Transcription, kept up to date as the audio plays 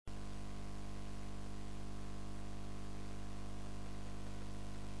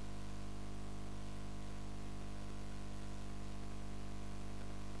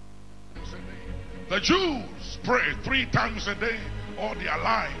The Jews pray 3 times a day all their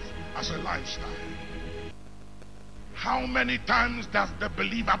life as a lifestyle. How many times does the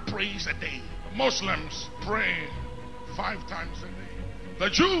believer praise a day? The Muslims pray 5 times a day. The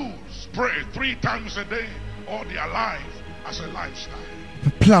Jews pray 3 times a day all their life as a lifestyle.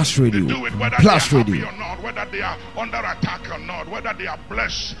 Plus Radio. They do it whether Plus they are Radio. happy or not, whether they are under attack or not, whether they are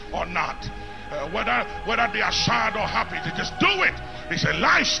blessed or not, whether they are sad or happy. They just do it. It's a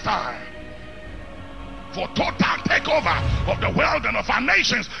lifestyle for total takeover of the world and of our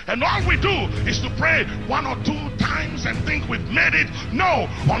nations. And all we do is to pray 1 or 2 times and think we've made it. No,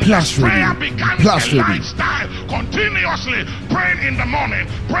 unless prayer becomes a lifestyle, continuously praying in the morning,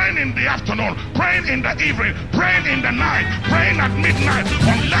 praying in the afternoon, praying in the evening, praying in the night, praying at midnight,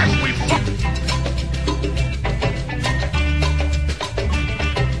 unless we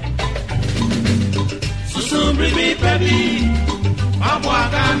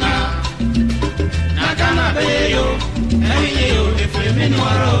Nagana beyo, eyo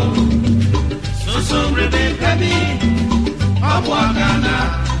efemenuaro. Susumbre baby, abuagana.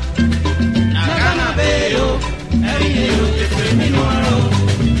 Nagana beyo, eyo efemenuaro.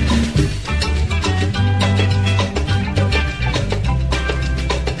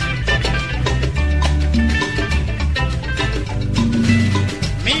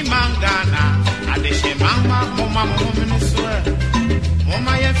 Mi mangana, adeshe mama, mama muminiswe.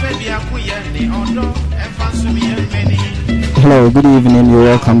 Hello, good evening. You're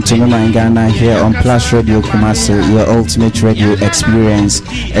welcome to Mama in Ghana here on Plus Radio Kumasi, your ultimate radio experience.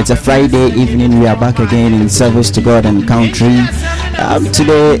 It's a Friday evening. We are back again in service to God and country.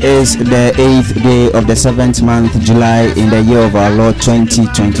 Today is the 8th day of the 7th month, July, in the year of our Lord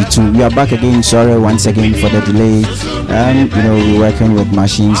 2022. We are back again. Sorry once again for the delay. We're working with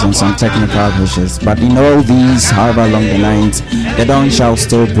machines and some technical issues. But in all these, however long the lines, the dawn shall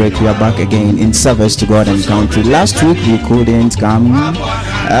still break. We are back again in service to God and country. Last week we couldn't come.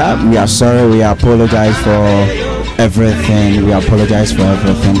 We are sorry. We apologize for everything. We apologize for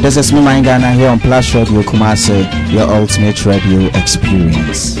everything. This is Mama in Ghana here on Plus Radio Kumasi, your ultimate radio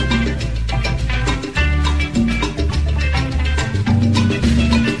experience.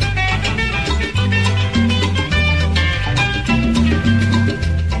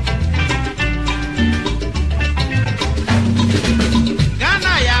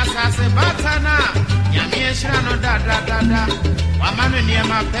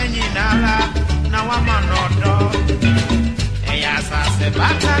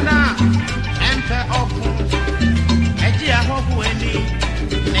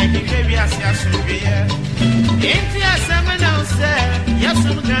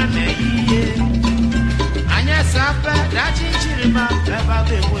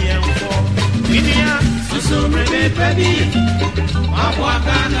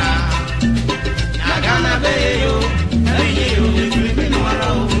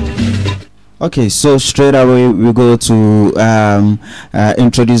 Okay, so straight away we go to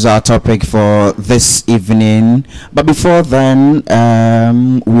introduce our topic for this evening. But before then,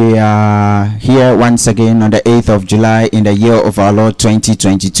 we are here once again on the 8th of July in the year of our Lord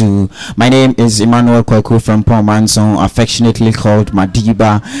 2022. My name is Emmanuel Kwaku from Pomanson, affectionately called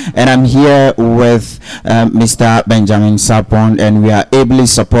Madiba, and I'm here with Mr. Benjamin Sapon, and we are ably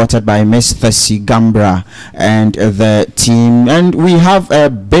supported by Miss Thessie Gambra and the team. And we have a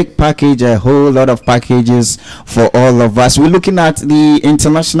big package, a whole lot of packages for all of us. We're looking at the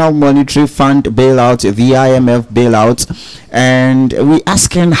International Monetary Fund bailout, the IMF bailout, and we're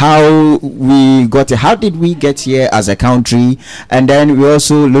asking how we got here. How did we get here as a country? And then we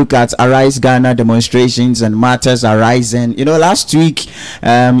also look at Arise Ghana demonstrations and matters arising. Last week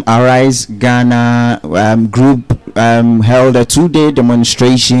Arise Ghana group held a 2-day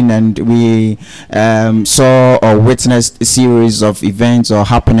demonstration, and we saw or witnessed a series of events or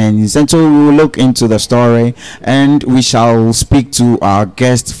happenings. And so we will look into the story, and we shall speak to our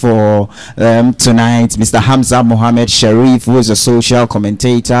guest for tonight, Mr. Hamza Mohammed Sharif, who is a social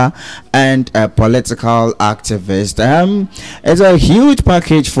commentator and a political activist. It's a huge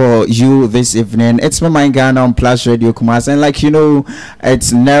package for you this evening. It's Mama in Ghana on Plus Radio Kumasi, and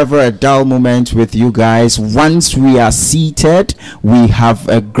it's never a dull moment with you guys. Once we are seated, we have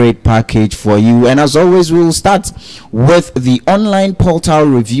a great package for you. And as always, we will start with the online portal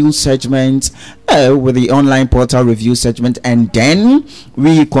review segment, with the online portal review segment, and then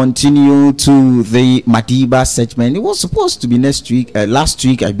we continue to the Madiba segment. It was supposed to be last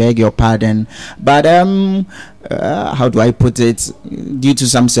week, I beg your pardon, but how do I put it? Due to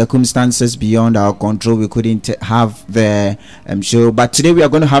some circumstances beyond our control, we couldn't have the show. But today we are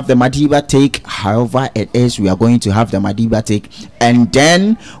going to have the Madiba take. However it is, we are going to have the Madiba take, and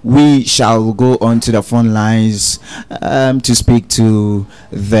then we shall go on to the phone lines to speak to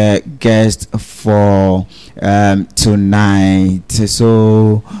the guest for tonight.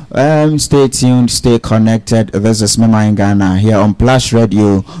 So stay tuned, stay connected. This is Mema in Ghana here on Plus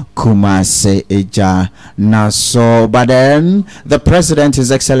Radio Kumase Eja Naso. But then the president,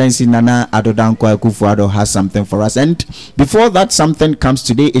 His Excellency Nana Addo Dankwa Akufo-Addo, has something for us. And before that something comes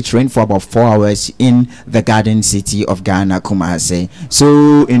today, it rained for about 4 hours in the garden city of Ghana, Kumase.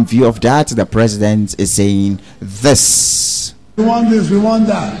 So in view of that, the president is saying this. We want this, we want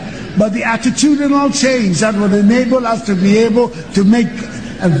that. But the attitudinal change that would enable us to be able to make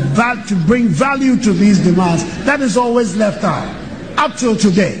to bring value to these demands, that is always left out up till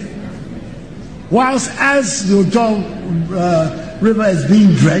today. Whilst as the Ojo River is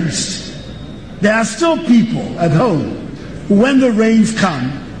being dredged, there are still people at home who, when the rains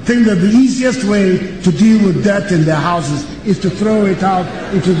come, think that the easiest way to deal with dirt in their houses is to throw it out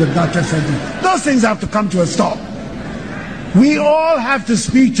into the gutter center. Those things have to come to a stop. We all have to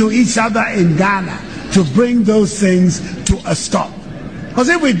speak to each other in Ghana to bring those things to a stop. Because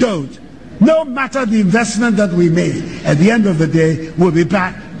if we don't, no matter the investment that we made, at the end of the day, we'll be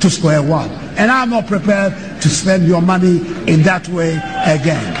back to square one. And I'm not prepared to spend your money in that way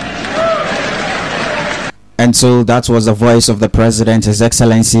again. And so that was the voice of the president, His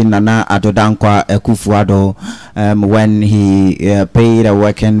Excellency Nana Addo Dankwa Akufo-Addo, when he paid a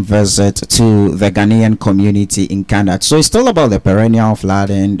working visit to the Ghanaian community in Canada. So it's still about the perennial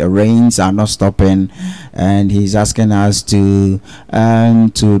flooding. The rains are not stopping, and he's asking us to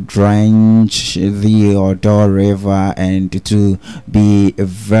drench the Odo River and to be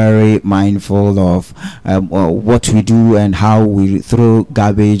very mindful of what we do and how we throw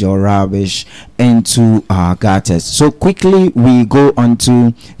garbage or rubbish into our gutters. So quickly we go on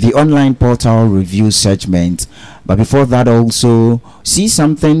to the online portal review segment, but before that, also say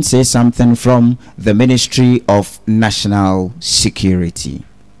something from the Ministry of National Security.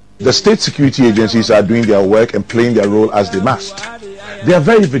 The state security agencies are doing their work and playing their role as they must. They are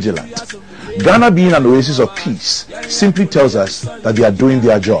very vigilant. Ghana, being an oasis of peace, simply tells us that they are doing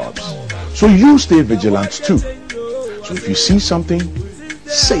their jobs. So you stay vigilant too. So if you see something,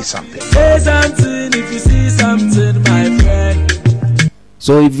 say something. Say something if you see something, my friend.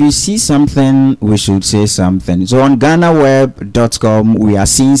 So if you see something, we should say something. So on GhanaWeb.com, we are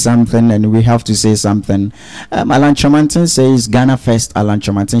seeing something and we have to say something. Alan Chomantin says Ghana First. Alan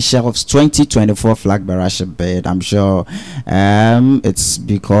Chomantin shelves 2024 flag barrage bid. I'm sure it's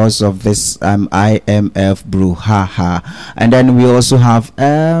because of this IMF brouhaha. And then we also have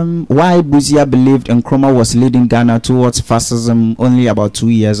why Buzia believed Nkrumah was leading Ghana towards fascism only about 2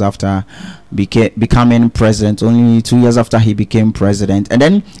 years after becoming president, only 2 years after he became president. And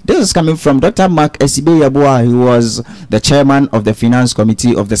then this is coming from Dr. Mark Esibe Yabua, who was the chairman of the Finance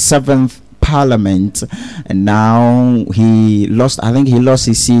Committee of the 7th Parliament, and now he lost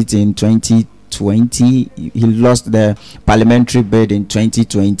his seat in 2020. He lost the parliamentary bid in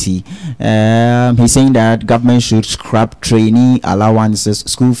 2020. He's saying that government should scrap trainee allowances,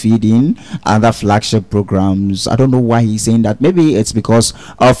 school feeding, other flagship programs. I don't know why he's saying that. Maybe it's because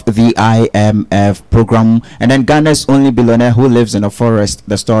of the IMF program. And then Ghana's only billionaire who lives in a forest,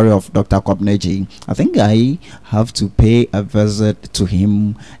 the story of Dr. Kobneji. I think I have to pay a visit to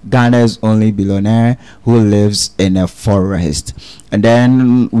him. Ghana's only billionaire who lives in a forest. And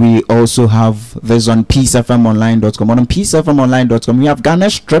then we also have this on peacefmonline.com. On peacefmonline.com, we have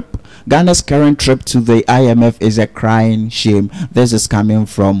Ghana's current trip to the IMF is a crying shame. This is coming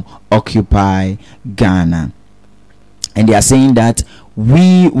from Occupy Ghana. And they are saying that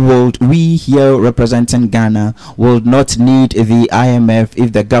we here representing Ghana will not need the IMF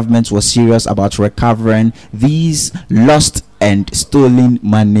if the government was serious about recovering these lost and stolen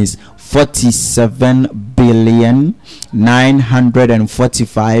monies.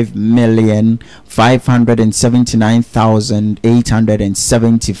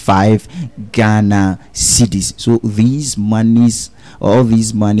 47,945,579,875 Ghana cedis. So these monies, all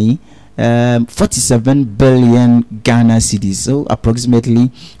these money, 47 billion Ghana cedis, so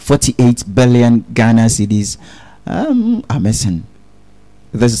approximately 48 billion Ghana cedis are missing.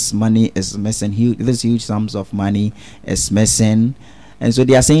 This money is missing. This huge sums of money is missing. And so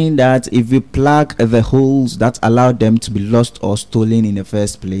they are saying that if we plug the holes that allowed them to be lost or stolen in the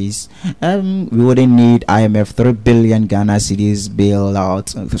first place, we wouldn't need IMF 3 billion Ghana cedis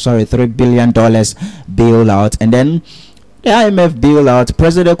bailout. $3 billion bailout. And then the IMF bailout,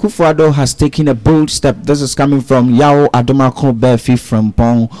 President Akufo-Addo has taken a bold step. This is coming from Yao Adomako Befi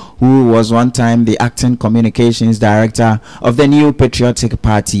Frimpong, who was one time the acting communications director of the New Patriotic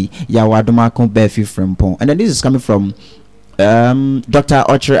Party, Yao Adomako Befi Frimpong. And then this is coming from Dr.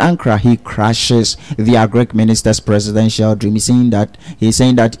 Ochre Ankra. He crashes the Agric Minister's presidential dream. He's saying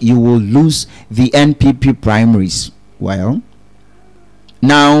that you will lose the NPP primaries. Well,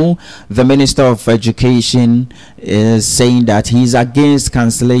 now the Minister of Education is saying that he's against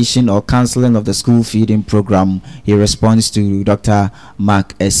cancellation or cancelling of the school feeding program. He responds to Dr.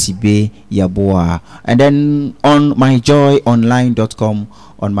 Mark Esibe Yaboa. And then on myjoyonline.com,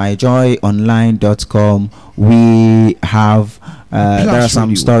 we have there are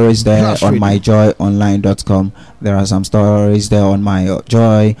some stories there on myjoyonline.com. There are some stories there on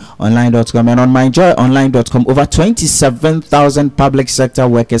myjoyonline.com. And on myjoyonline.com, over 27,000 public sector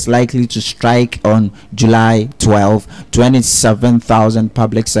workers likely to strike on July 12. 27,000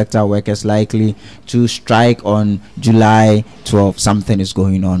 public sector workers likely to strike on July 12. Something is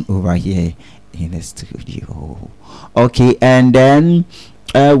going on over here in the studio. Okay, and then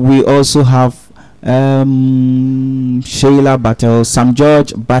we also have Sheila Battle. Some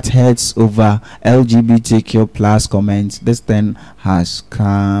George buttheads over LGBTQ plus comments. This thing has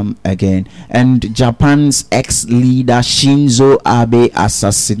come again. And Japan's ex-leader Shinzo Abe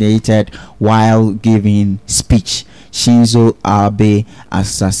assassinated while giving speech. Shinzo Abe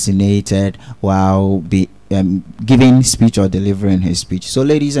assassinated while giving speech or delivering his speech. So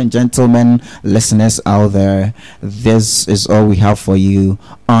ladies and gentlemen, listeners out there, this is all we have for you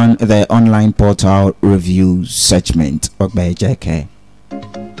on the online portal review segment. Okay, JK.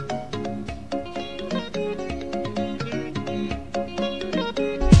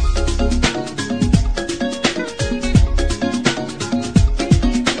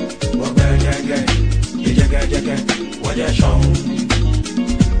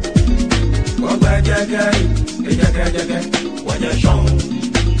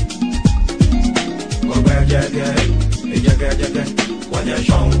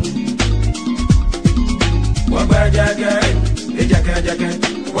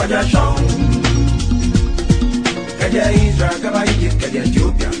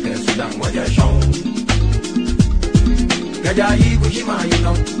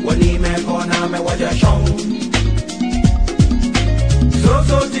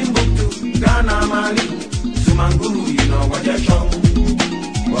 So Timbuktu, Ghana, Mali, Sumanguru, you know what you're shown.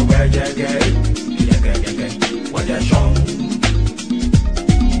 What where you get, what you're shown.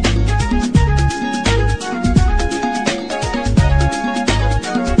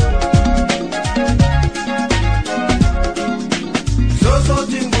 So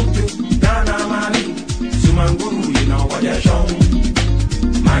Timbuktu, Ghana, Mali, Sumanguru, you know what you're shown.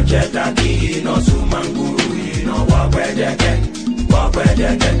 Manchester, you know Sumanguru, you know what where you get.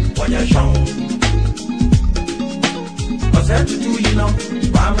 What you're shown. What's that to do, you know?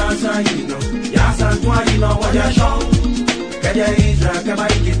 Bama, you know. Yasan, you know what you're shown. Get your Israel, get my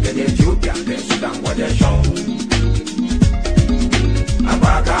Egypt, get your Ethiopia, get Sudan, what you're shown.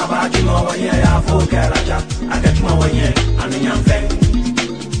 Abaka, you know what you're for, Karaja. I get my way, and in young thing.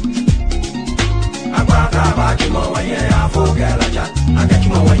 Abaka, you know what you're for, Karaja. I get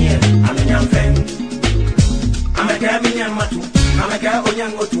my way, and in young thing. I'm a Gamian Matu.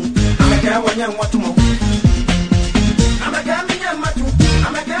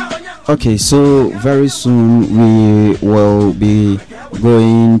 Okay, so very soon we will be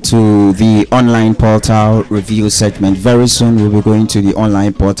going to the online portal review segment. Very soon we'll be going to the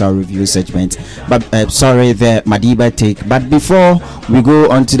online portal review segment. But sorry, the Madiba take. But before we go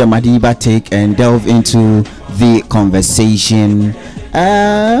on to the Madiba take and delve into the conversation,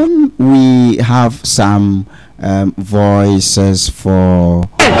 we have some voices for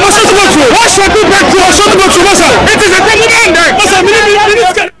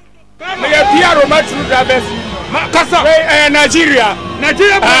Nigeria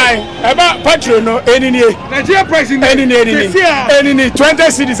about patron no Nigeria price in 20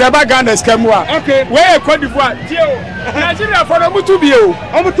 cities about Ghana's Kamwa. Okay, where Cote d'Ivoire Nigeria for Omutubi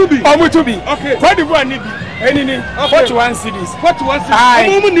okay, Cote d'Ivoire need 41 cities. 41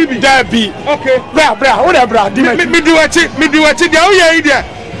 cities. Derby. Okay.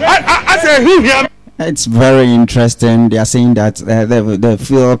 It's very interesting. They are saying that the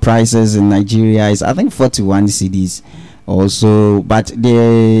fuel prices in Nigeria is, I think, 41 cedis also, but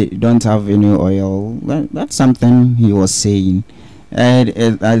they don't have any oil. Well, that's something he was saying. And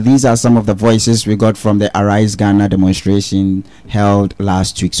these are some of the voices we got from the Arise Ghana demonstration held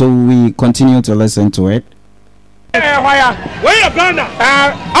last week. So we continue to listen to it. Where you Ghana?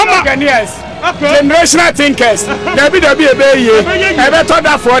 I'm Ghanaians. Generational thinkers. There be a baby. I better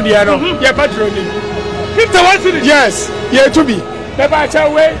that for the yeah, patroni. 51 cities. Yes, yeah, to be. The bacha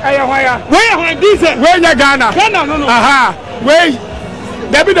way, where diesel? Where you Ghana? Ghana, no. Aha, where?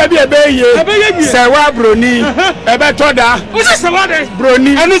 There be a baby. Sewa broni. I better that. What's Sewa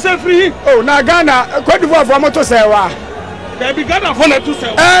broni? And it's free. Oh, now Ghana. Cote d'Ivoire from Moto Sewa. There be Ghana for to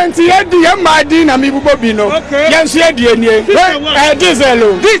Sewa. And here the Madina mi bubino. Okay. Yes, here the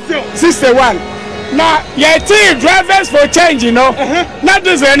diesel. 61. Now, your team drivers for change, you know. Not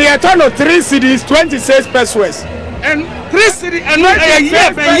this any a ton of 3 cities, 26 pesos. And 3 cities and a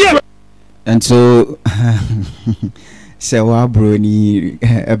year. And so, Sewa Bruni,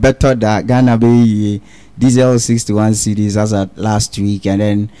 a better that Ghana be diesel 61 cities as at last week, and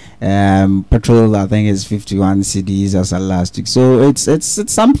then petrol I think is 51 cities as at last week. So it's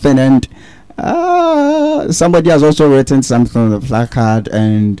something, and somebody has also written something on the placard,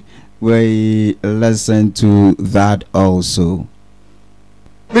 and we listen to that also.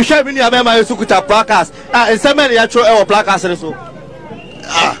 Michelle Mini Abema used to put a placards. And some many actual placards.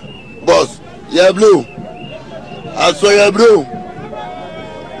 Boss, yeah, blue. I saw you blue.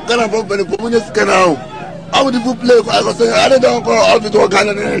 Ghana from the communist canal. How would you play? I was saying, I don't go out to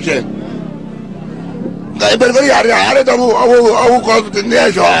Ghana nation. I better go. I don't know. I will call to the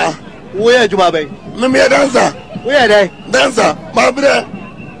nation. Where you, baby? Maybe a dancer. Where they? Dancer, my brother.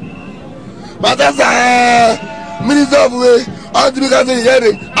 But that's Minister of Way. I'll be getting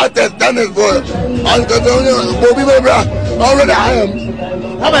hearing at the tennis boy. I'll get on Bobby Bebra. Already I am.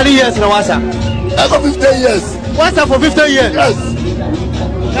 How many years in Wasa? I got 15 years. Wasa for 15 years? Yes.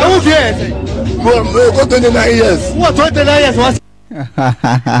 How many years? Go 29 years. What 29 years was?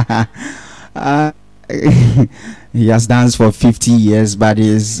 He has danced for 50 years, but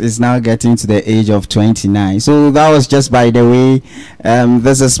is now getting to the age of 29. So that was just by the way.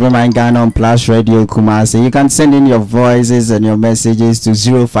 This is Women Ghana on Plus Radio Kumasi. You can send in your voices and your messages to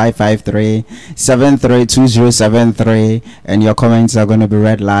 0553-732073, and your comments are going to be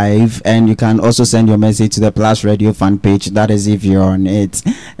read live. And you can also send your message to the Plus Radio fan page. That is if you're on it.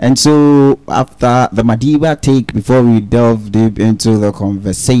 And so after the Madiba take, before we delve deep into the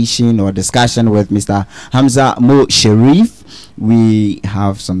conversation or discussion with Mr. Hamza Mo Sharif, we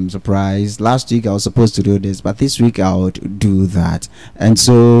have some surprise. Last week I was supposed to do this, but this week I would do that. And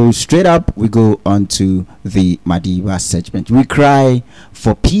so straight up we go on to the Madiba segment. We cry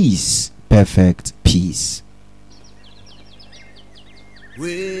for peace, perfect peace.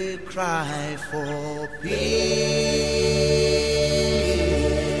 We cry for peace,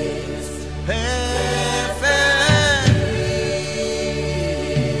 perfect peace.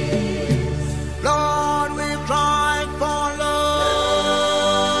 Lord, we cry for love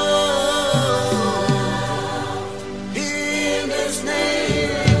in this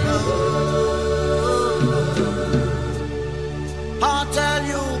neighborhood. I'll tell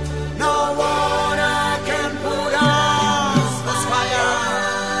you, no water can put out this fire.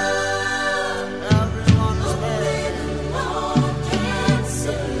 Everyone is burning, no one can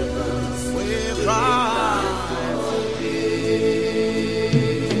save us. We cry for peace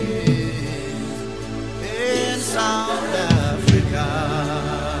in South Africa.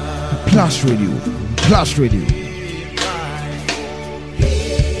 Plus Radio, Plus Radio.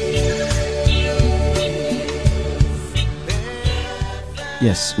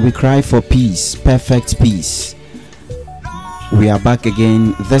 Yes, we cry for peace, perfect peace. We are back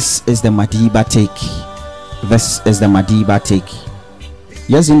again. This is the Madiba take. This is the Madiba take.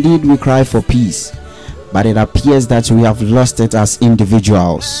 Yes, indeed, we cry for peace, but it appears that we have lost it as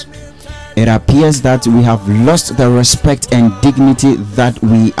individuals. It appears that we have lost the respect and dignity that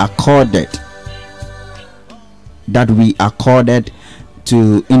we accorded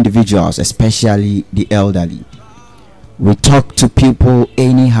to individuals, especially the elderly. We talk to people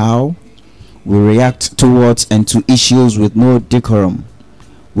anyhow. We react towards and to issues with no decorum.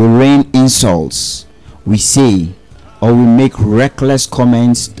 We rain insults. We say or we make reckless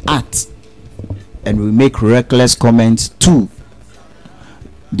comments at, and we make reckless comments to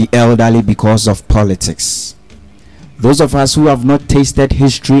the elderly because of politics. Those of us who have not tasted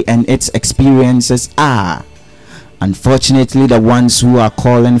history and its experiences are, unfortunately, the ones who are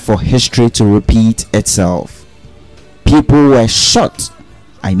calling for history to repeat itself. People were shot.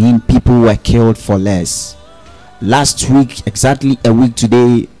 People were killed for less. Last week, exactly a week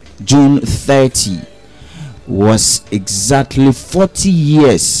today, June 30, was exactly 40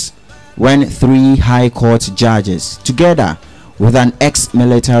 years when 3 High Court judges, together with an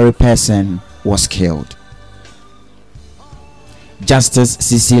ex-military person was killed. Justice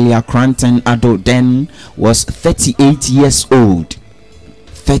Cecilia Cranton Addo then was 38 years old.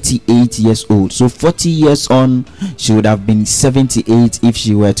 38 years old. So 40 years on, she would have been 78 if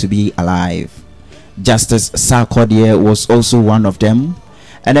she were to be alive. Justice Sarkodie was also one of them.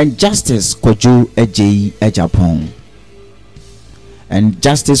 And then Justice Kojo Ejeyi Ejapong. And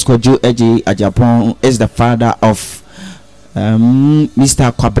Justice Kojo Ejeyi Ejapong is the father of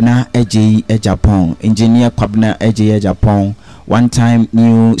Mr. Kwabena Ejeyi Ejapong, Engineer Kwabena Ejeyi Ejapong, one time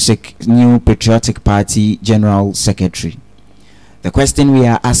new Patriotic Party General Secretary. The question we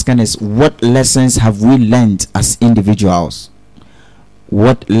are asking is, what lessons have we learned as individuals?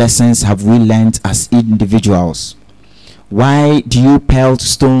 What lessons have we learned as individuals? Why do you pelt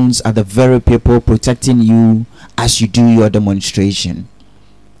stones at the very people protecting you as you do your demonstration?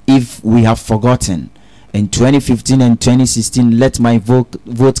 If we have forgotten, in 2015 and 2016, Let My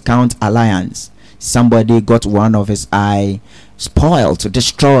Vote Count Alliance, somebody got one of his eye spoiled,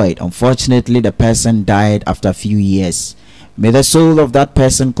 destroyed. Unfortunately, the person died after a few years. May the soul of that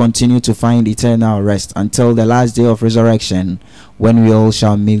person continue to find eternal rest until the last day of resurrection, when we all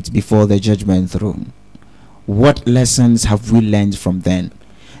shall meet before the judgment throne. What lessons have we learned from then?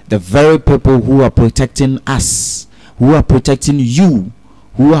 The very people who are protecting us, who are protecting you,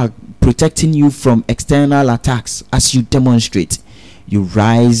 who are protecting you from external attacks as you demonstrate, you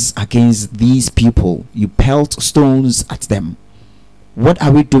rise against these people, you pelt stones at them. What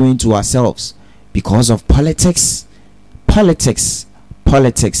are we doing to ourselves? Because of politics? Politics.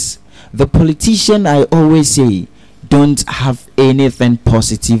 The politician, I always say, don't have anything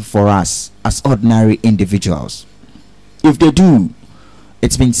positive for us as ordinary individuals. If they do,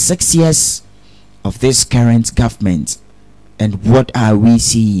 it's been 6 years of this current government, and what are we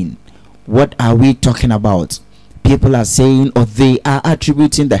seeing? What are we talking about? People are saying, or they are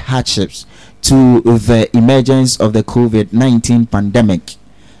attributing the hardships to the emergence of the COVID-19 pandemic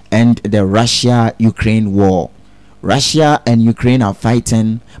and the Russia-Ukraine war. Russia and Ukraine are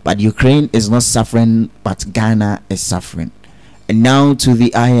fighting, but Ukraine is not suffering, but Ghana is suffering. And now to the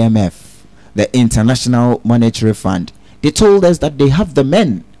IMF, the International Monetary Fund. They told us that they have the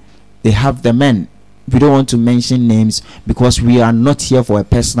men. They have the men. We don't want to mention names because we are not here for a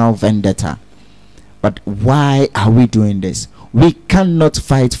personal vendetta. But why are we doing this? We cannot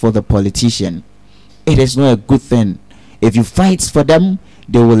fight for the politician. It is not a good thing. If you fight for them,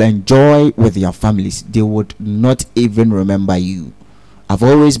 they will enjoy with their families. They would not even remember you. I've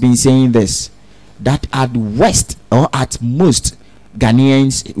always been saying this, that at worst or at most,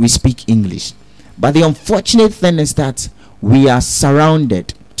 Ghanaians, we speak English. But the unfortunate thing is that we are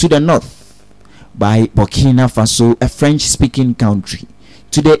surrounded to the north by Burkina Faso, a French-speaking country,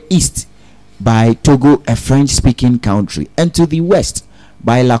 to the east by Togo, a French-speaking country, and to the west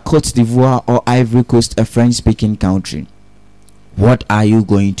by La Côte d'Ivoire or Ivory Coast, a French-speaking country. What are you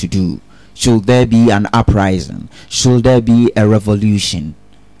going to do? Should there be an uprising? Should there be a revolution?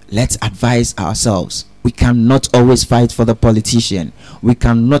 Let's advise ourselves. We cannot always fight for the politician. We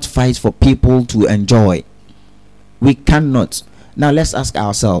cannot fight for people to enjoy. We cannot. Now let's ask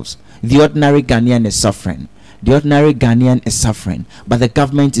ourselves. The ordinary Ghanaian is suffering. The ordinary Ghanaian is suffering. But the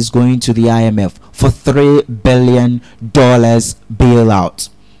government is going to the IMF for $3 billion bailout.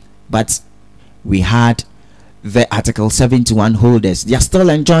 But we had the Article 71 holders. They are still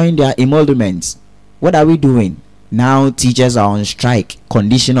enjoying their emoluments. What are we doing? Now teachers are on strike.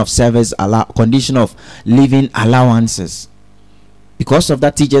 Condition of service, condition of living allowances. Because of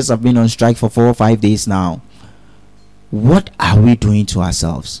that, teachers have been on strike for 4 or 5 days now. What are we doing to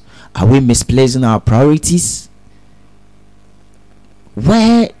ourselves? Are we misplacing our priorities?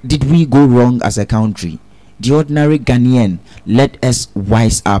 Where did we go wrong as a country? The ordinary Ghanaian, let us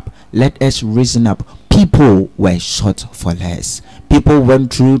wise up. Let us reason up. People were shot for less. People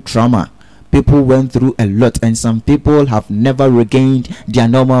went through trauma. People went through a lot, and some people have never regained their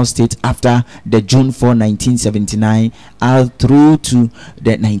normal state after the June 4, 1979, through to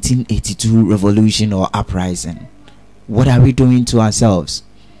the 1982 revolution or uprising. What are we doing to ourselves?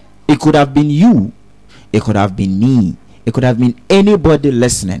 It could have been you. It could have been me. It could have been anybody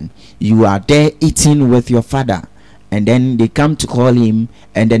listening. You are there eating with your father, and then they come to call him,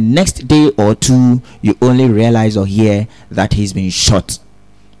 and the next day or two, you only realize or hear that he's been shot.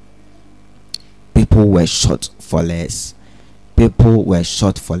 People were shot for less. People were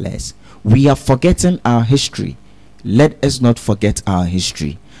shot for less. We are forgetting our history. Let us not forget our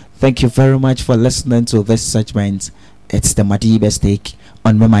history. Thank you very much for listening to this segment. It's the Madiba Stake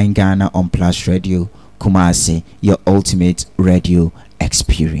on Mama in Ghana on Plus Radio, Kumasi, your ultimate radio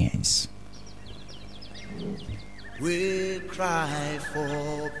experience. cry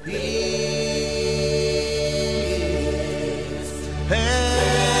for peace.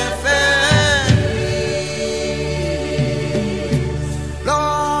 Perfect peace.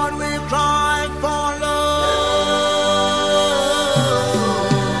 Lord, we cry for love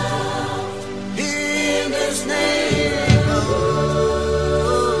in this neighborhood.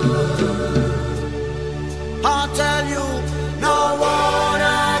 I'll tell you, no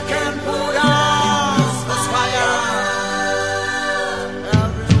water can put out this fire.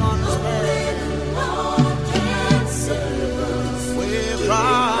 Everyone is begging, Lord can save us. We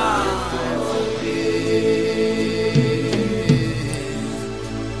cry for peace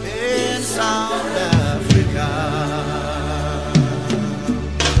in South Africa.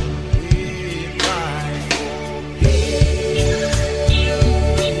 We cry for peace.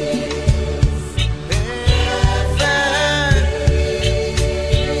 Perfect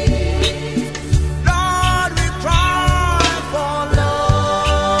peace. Lord, we cry for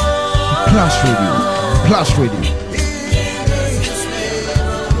love. Plus Radio. Plus Radio.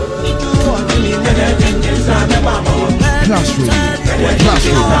 Plus Radio. Plus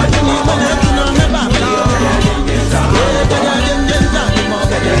Radio.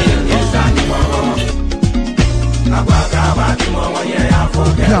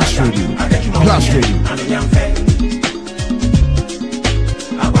 Plus Radio.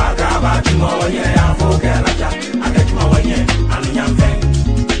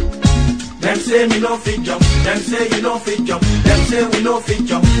 Them say me no fit jump, them say you no fit jump, them say we no fit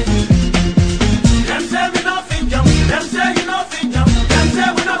jump. Them say we no fit jump, them say you no fit jump, them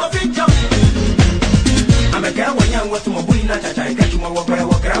say we no go fit jump. I'm a girl when you want to my bully na cha cha, catch my walk wa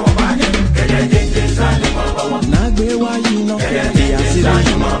ba. Get in inside the mama. Na gbe wa you know, get inside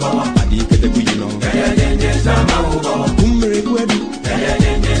the mama. Adi kete ku you know. Get inside the mama. Umre kwedu. Get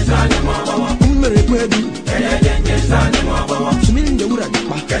inside the mama. Umre kwedu. Get inside the mama. Sumini nde ura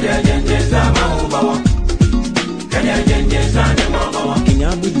pa. Get inside the mama. Get inside the mama. Kinya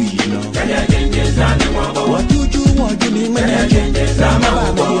budu you know. Get inside the mama. What you want to me when I get inside the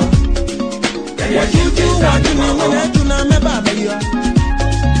mama. What you want to me when I do na me baba you.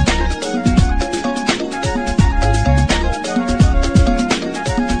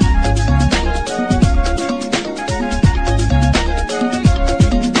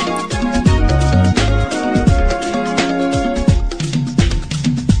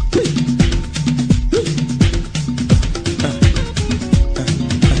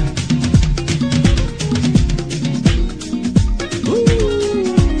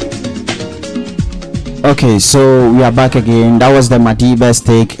 Okay, so we are back again. That was the Madiba's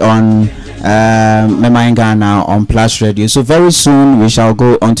take on Mema Ghana on Plus Radio. So very soon we shall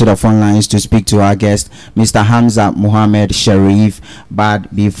go onto the phone lines to speak to our guest, Mr. Hamza Mohammed Sharif.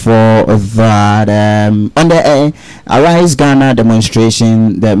 But before that, on the Arise Ghana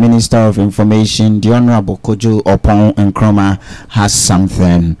demonstration, the Minister of Information, the Honorable Kojo Opon Nkrumah, has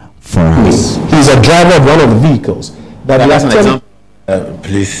something for us. He's a driver of one of the vehicles that he attempted.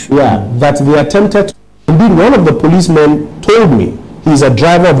 Please. Yeah, that they attempted. Indeed, one of the policemen told me he's a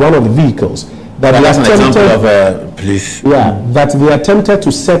driver of one of the vehicles that they attempted. Please. Yeah, that they attempted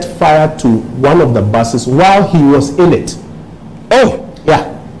to set fire to one of the buses while he was in it. Oh,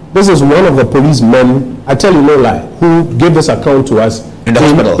 yeah. This is one of the policemen, I tell you no lie, who gave this account to us in the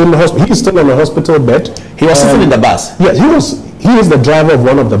hospital. In the hospital, he is still on a hospital bed. He was sitting in the bus. Yes, he is the driver of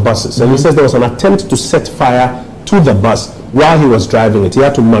one of the buses, and he says there was an attempt to set fire to the bus while he was driving it. He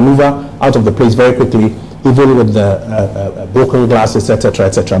had to maneuver out of the place very quickly, even with the broken glasses, etc.,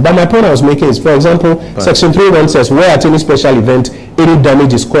 etc. But my point I was making is, for example, Section 3.1 says, where at any special event, any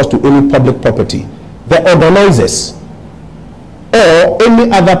damage is caused to any public property, the organizers or any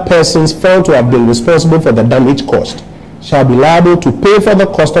other persons found to have been responsible for the damage caused shall be liable to pay for the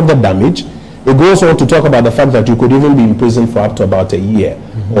cost of the damage. It goes on to talk about the fact that you could even be in prison for up to about a year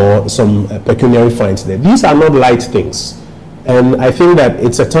or some pecuniary fines there. These are not light things. And I think that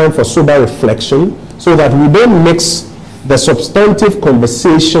it's a time for sober reflection so that we don't mix the substantive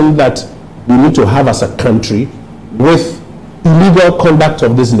conversation that we need to have as a country with illegal conduct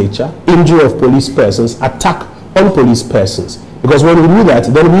of this nature, injury of police persons, attack on police persons. Because when we do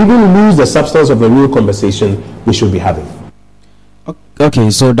that, then we even lose the substance of the real conversation we should be having.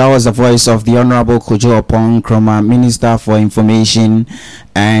 Okay, so that was the voice of the Honorable Kojo Opon Nkrumah, Minister for Information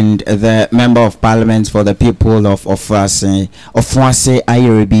and the Member of Parliament for the people of Ofuase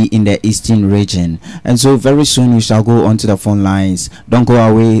Ayeribi in the Eastern Region. And so very soon we shall go onto the phone lines. Don't go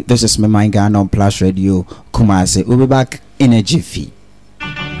away. This is Mema Ghana on Plus Radio, Kumasi. We'll be back in a jiffy.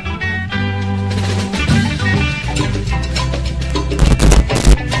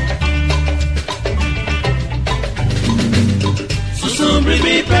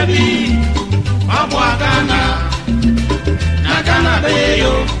 baby, Abwagana, Nagana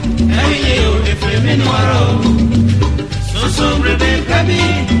Bayo, Ayo, if you mean so baby,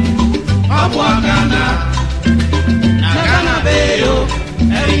 Abwagana, Nagana Bayo,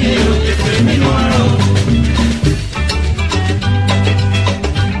 Ayo, if you mean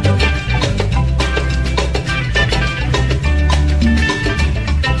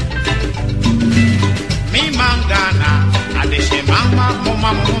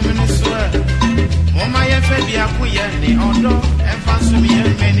Mama swear, Mama Yafedia Kuya, the Ondo, and Fansumi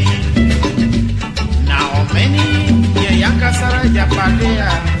many. Now many, Yanka Sara Japadea,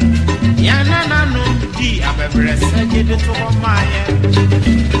 Yana no D, Ababres, and get it to Maya.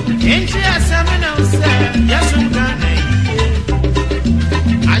 Ain't she a seminal said, yes, I'm gonna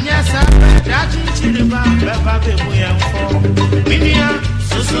Anya Sabbath, that Chiliba, Baby, we are for Minia,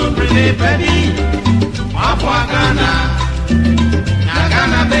 so pretty baby, Apagana.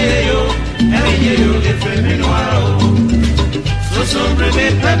 Nagana Bayo, Ayo, if you mean so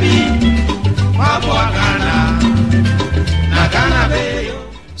baby, Abwagana, Nagana Bayo.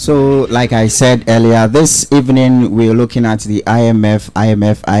 So, like I said earlier, this evening we're looking at the IMF.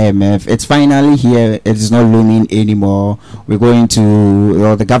 It's finally here. It is not looming anymore. We're going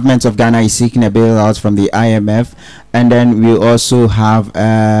to, the government of Ghana is seeking a bailout from the IMF. And then we also have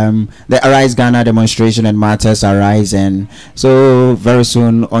the Arise Ghana demonstration and Matters Arise. And so very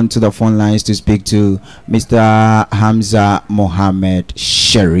soon onto the phone lines to speak to Mr. Hamza Mohammed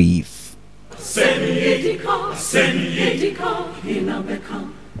Sharif.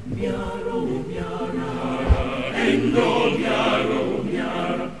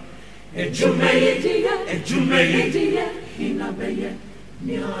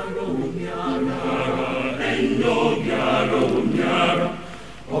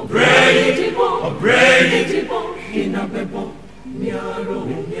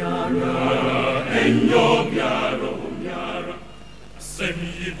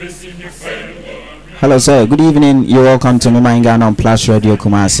 Hello, sir. Good evening. You're welcome to Mima Ghana on Plus Radio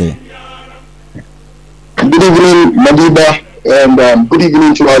Kumasi. Good evening, Madiba, and good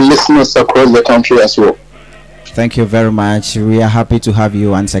evening to our listeners across the country as well. Thank you very much. We are happy to have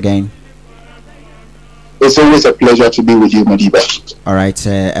you once again. It's always a pleasure to be with you, Madiba. All right,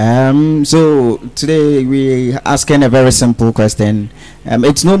 sir. So today we asking a very simple question.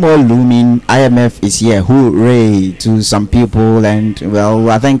 It's no more looming. IMF is here. Hooray to some people, and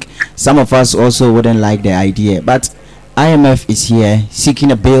well, I think some of us also wouldn't like the idea. But IMF is here,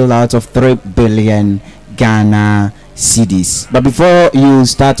 seeking a bailout of 3 billion Ghana cedis. But before you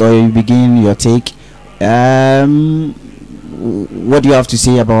start or you begin your take, what do you have to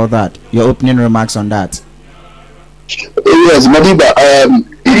say about that? Your opening remarks on that? Yes, Madiba,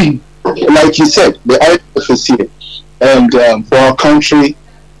 like you said, the IMF is here, and for our country,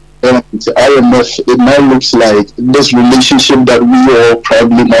 the IMF, it now looks like this relationship that we all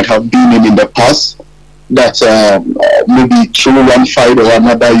probably might have been in the past, that maybe through one fight or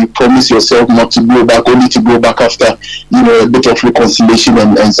another, you promise yourself not to go back, only to go back after, a bit of reconciliation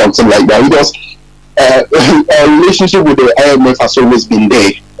and something like that. Because our relationship with the IMF has always been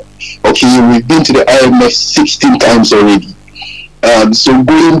there. Okay, we've been to the IMF 16 times already. So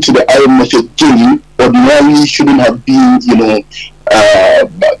going to the IMF again ordinarily shouldn't have been,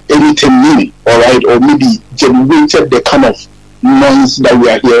 anything new, all right, or maybe generated the kind of noise that we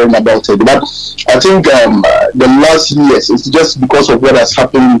are hearing about it. But I think the last years, it's just because of what has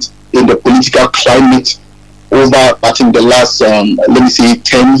happened in the political climate over, I think, the last, let me say,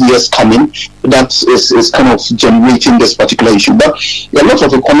 10 years coming, that is kind of generating this particular issue. But a lot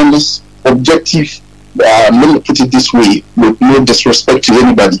of economists, objective, let me put it this way, with no disrespect to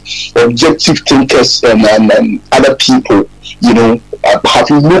anybody, objective thinkers and other people, have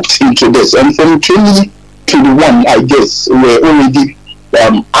looked into this. And from 2021, I guess, we're already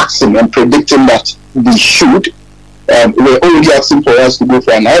asking and predicting that we should. We're already asking for us to go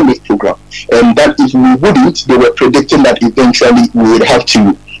for an IMF program, and that if we wouldn't, they were predicting that eventually we would have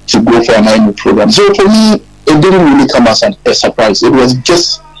to go for an IMF program. So for me, it didn't really come as a surprise. It was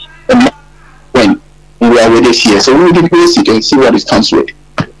just a matter when we are already here. So we will face it and see what it comes with.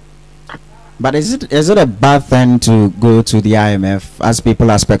 But is it a bad thing to go to the IMF, as people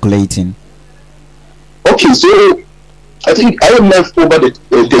are speculating? Okay, so I think IMF over the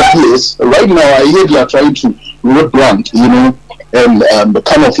years, right now I hear they are trying to rebrand, and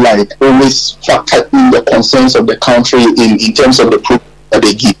kind of like always factor in the concerns of the country in terms of the program that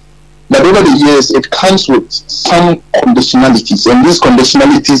they give. But over the years, it comes with some conditionalities, and these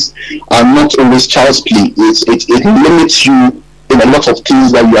conditionalities are not always child's play. It limits you in a lot of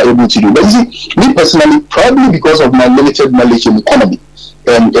things that you are able to do. But you see, me personally, probably because of my limited knowledge in economy,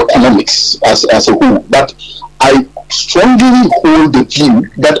 economics as a whole. But I strongly hold the view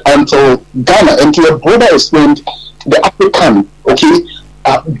that until Ghana, and to a broader extent, the African,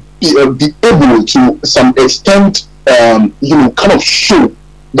 be able to some extent, kind of show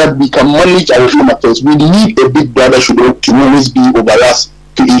that we can manage our own affairs, we need a big brother to always be over us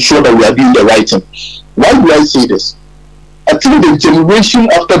to ensure that we are doing the right thing. Why do I say this? I think the generation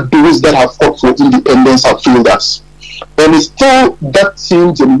after those that have fought for independence have failed us. And it's still that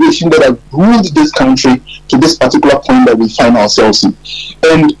same generation that have ruled this country to this particular point that we find ourselves in.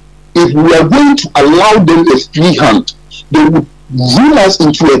 And if we are going to allow them a free hand, they would rule us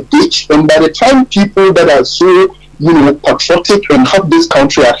into a ditch. And by the time people that are so patriotic and have this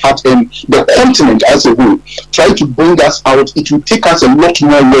country at heart and the continent as a whole try to bring us out, it will take us a lot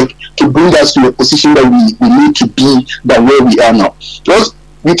more work to bring us to a position that we need to be than where we are now. Because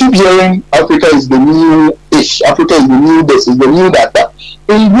we keep hearing Africa is the new ish, Africa is the new this, is the new that.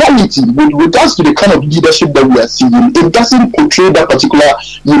 In reality, with regards to the kind of leadership that we are seeing, it doesn't portray that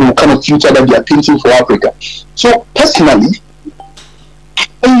particular kind of future that they are painting for Africa. So personally,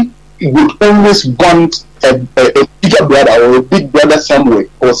 I would always want a bigger brother or a big brother somewhere,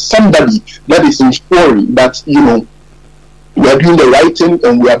 or somebody that is ensuring that we are doing the right thing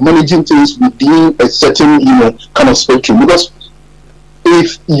and we are managing things within a certain kind of spectrum. Because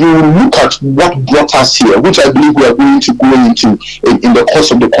if you look at what brought us here, which I believe we are going to go into in the course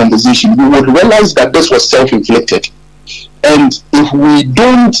of the conversation, you would realize that this was self-inflicted. And if we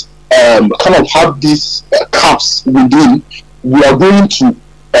don't kind of have these caps within, we are going to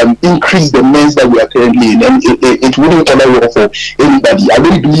increase the mess that we are currently in, and it wouldn't order well for anybody. I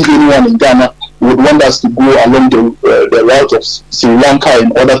don't believe anyone in Ghana would want us to go along the route of Sri Lanka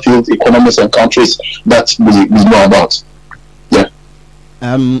and other failed economies and countries that we know about. Yeah.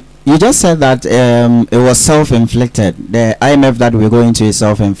 You just said that it was self-inflicted. The IMF that we're going to is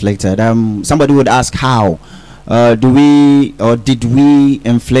self-inflicted. Somebody would ask how. Did we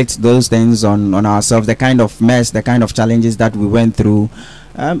inflict those things on ourselves? The kind of mess, the kind of challenges that we went through.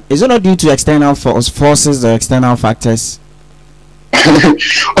 Is it not due to external forces or external factors?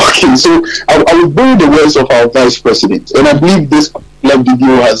 Okay, so I will bring the words of our vice president, and I believe this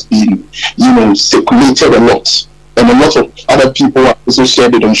video has been, circulated a lot, and a lot of other people have also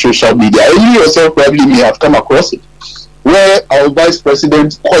shared it on social media. You yourself probably may have come across it, where our vice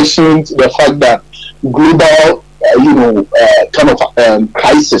president questioned the fact that global,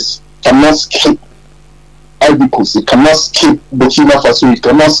 crisis cannot skip Ivory Coast, it cannot skip Burkina Faso, it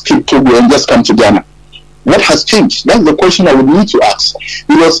cannot skip Togo and just come to Ghana. What has changed? That's the question I would need to ask.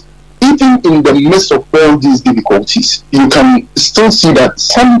 Because even in the midst of all these difficulties, you can still see that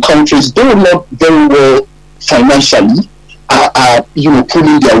some countries, though not very well financially, are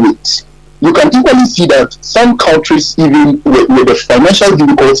pulling their weight. You can equally see that some countries, even with the financial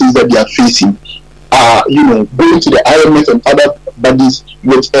difficulties that they are facing, are going to the IMF and other bodies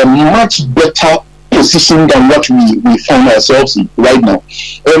with a much better position than what we find ourselves in right now.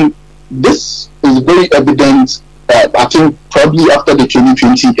 And this is very evident, I think, probably after the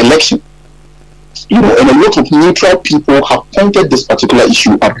 2020 election. And a lot of neutral people have pointed this particular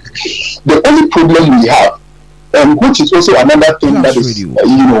issue up. The only problem we have, which is also another thing that is,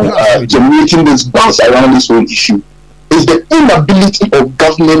 generating this buzz around this whole issue, is the inability of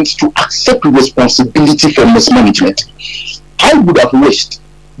government to accept responsibility for mismanagement. I would have wished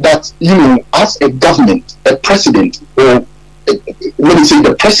that, as a government, a president, or let me say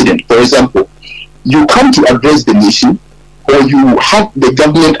the president, for example, you come to address the nation, or you have the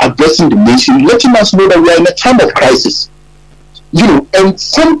government addressing the nation, letting us know that we are in a time of crisis. And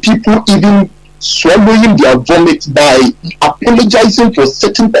some people even swallowing their vomit by apologizing for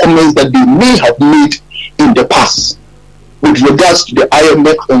certain comments that they may have made in the past with regards to the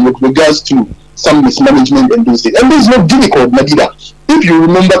IMF and with regards to some mismanagement and those things. And this is not difficult, Madida. If you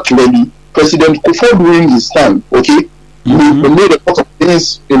remember clearly, President Kufuor during his time, he made a lot of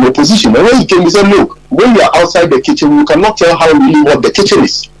things in opposition. And when he came, he said, look, when you are outside the kitchen, you cannot tell how really what the kitchen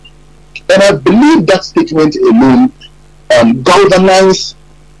is. And I believe that statement alone galvanized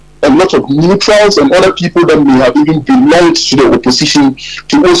a lot of neutrals and other people that may have even belonged to the opposition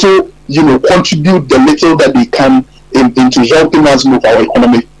to also, contribute the little that they can into helping us move our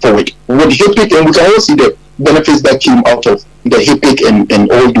economy forward. With HIPIC, and we can all see the benefits that came out of the HIPIC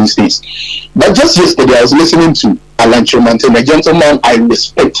and all these things. But just yesterday, I was listening to Alan Tremontaine, a gentleman I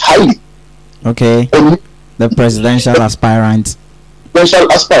respect highly. Okay. The presidential aspirant.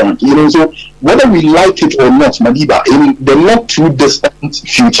 So whether we like it or not, Madiba, in the not too distant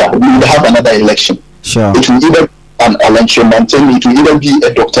future, we will have another election. Sure. It will either be an Alan Shemanten, it will either be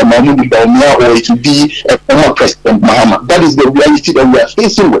a Dr. Mahmoud Bawumia, or it will be a former President Mahama. That is the reality that we are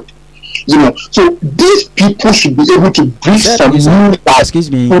facing with. So these people should be able to breathe some new life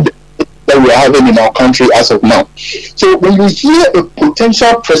that we are having in our country as of now. So when you hear a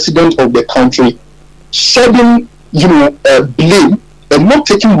potential president of the country shedding, blame and not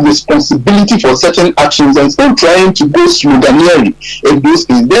taking responsibility for certain actions and still trying to go sloganeering in those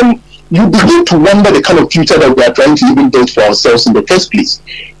things, then you begin to wonder the kind of future that we are trying to even build for ourselves in the first place.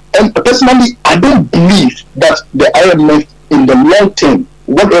 And personally, I don't believe that the IMF in the long term,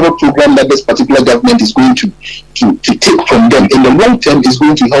 whatever program that this particular government is going to take from them, in the long term is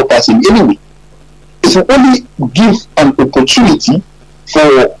going to help us in any way. It will only give an opportunity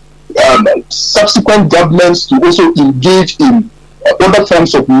for subsequent governments to also engage in other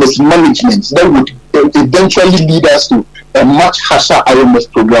forms of mismanagement that would eventually lead us to a much harsher IMF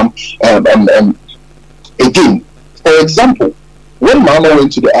program. Again, for example, when Mahama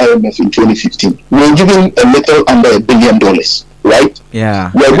went to the IMF in 2015, we were giving a little under $1 billion, right?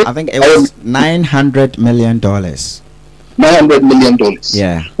 Yeah, I think it was $900 million. $900 million.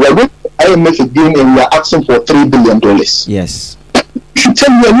 Yeah. We're going to IMF again and we're asking for $3 billion. Yes. Should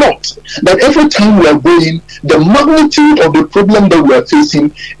tell you a lot that every time we are going, the magnitude of the problem that we are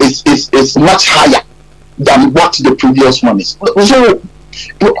facing is much higher than what the previous one is. So,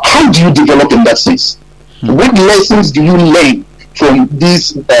 how do you develop in that sense? What lessons do you learn from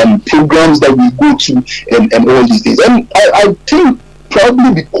these programs that we go to and all these things? And I think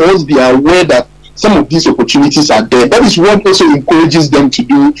probably because they are aware that some of these opportunities are there, that is what also encourages them to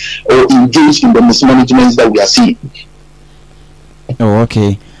do or engage in the mismanagements that we are seeing. Oh,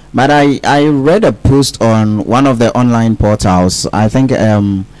 okay. But I read a post on one of the online portals. I think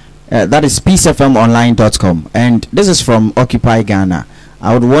that is peacefmonline.com, and this is from Occupy Ghana.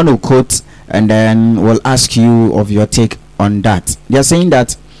 I would want to quote and then we'll ask you of your take on that. They're saying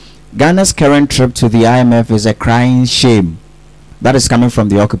that Ghana's current trip to the IMF is a crying shame. That is coming from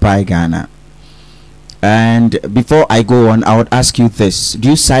the Occupy Ghana. And before I go on, I would ask you this: do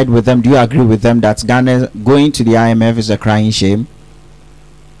you side with them? Do you agree with them that Ghana going to the IMF is a crying shame?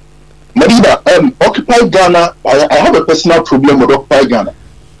 Madiba, Occupy Ghana, I have a personal problem with Occupy Ghana,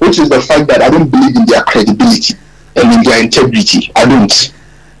 which is the fact that I don't believe in their credibility and in their integrity. I don't.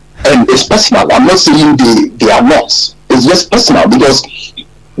 And it's personal. I'm not saying they are not. It's just personal because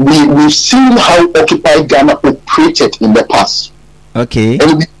we've seen how Occupy Ghana operated in the past. Okay.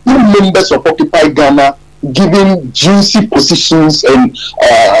 And we see members of Occupy Ghana giving juicy positions and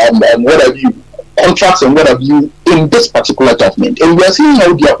what have you, contracts and what have you in this particular government. And we are seeing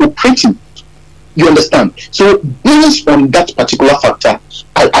how they are operating. You understand? So based on that particular factor,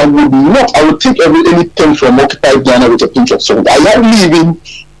 I would take anything from Occupy Ghana with a pinch of salt. I hardly even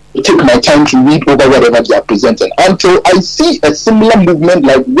take my time to read over whatever they are presenting until I see a similar movement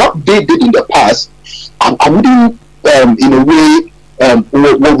like what they did in the past. I wouldn't in a way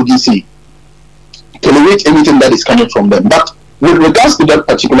what would you say, tolerate anything that is coming from them. But with regards to that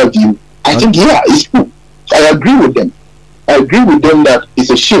particular view, I think it's true. I agree with them. I agree with them that it's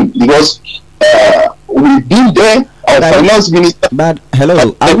a shame because we've been there. Our finance minister. But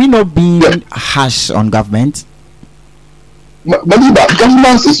hello, are we not being harsh on government? But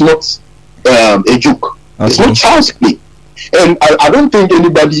governance is not a joke. Okay. It's not child's play. And I don't think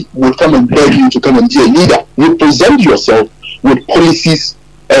anybody would come and beg you to come and be a leader. You present yourself with policies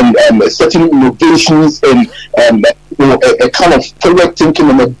and certain innovations and a kind of correct thinking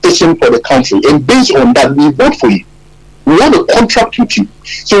and a vision for the country. And based on that, we vote for you. We have a contract with you.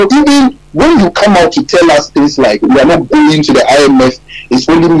 So even when you come out to tell us things like we are not going to the IMF, it's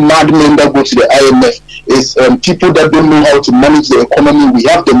only madmen that go to the IMF, it's people that don't know how to manage the economy, we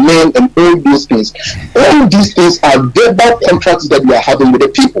have the men and all those things. All these things are verbal contracts that we are having with the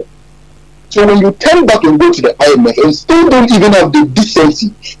people. So when you turn back and go to the IMF and still don't even have the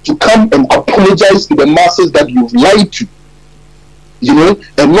decency to come and apologize to the masses that you've lied to,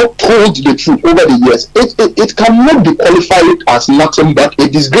 and not told the truth over the years, it cannot be qualified as nothing but a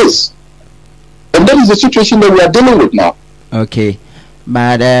disgrace. And that is the situation that we are dealing with now. Okay.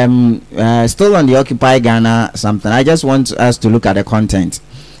 But still on the Occupy Ghana something, I just want us to look at the content.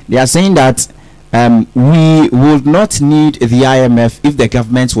 They are saying that we would not need the IMF if the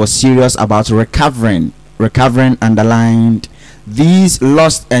government was serious about recovering underlined these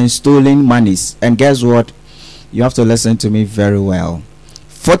lost and stolen monies. And guess what? You have to listen to me very well.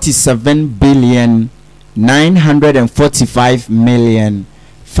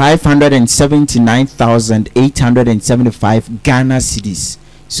 47,945,579,875 Ghana cedis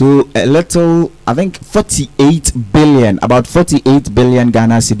So a little, I think 48 billion, about 48 billion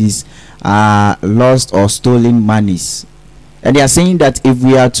Ghana cedis are lost or stolen monies. And they are saying that if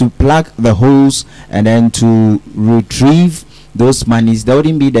we are to plug the holes and then to retrieve those monies, there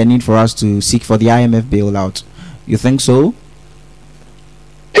wouldn't be the need for us to seek for the IMF bailout. You think so?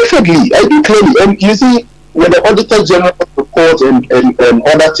 Perfectly, I do clearly. And you see, with the Auditor General report and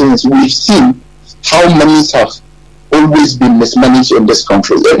other things, we've seen how monies have always been mismanaged in this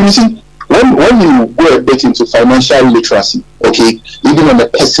country. And you see, when you go a bit into financial literacy, okay, even on a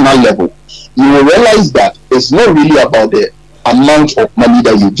personal level, you will realize that it's not really about the amount of money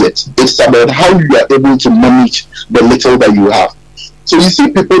that you get. It's about how you are able to manage the little that you have. So you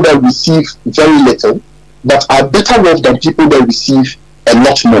see people that receive very little but are better off than people that receive a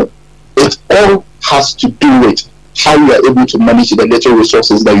lot more. It all has to do with how you are able to manage the little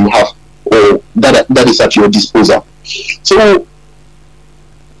resources that you have or that is at your disposal. So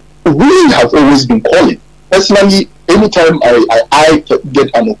we have always been calling. Personally, anytime I get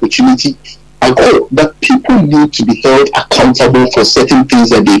an opportunity, I call that people need to be held accountable for certain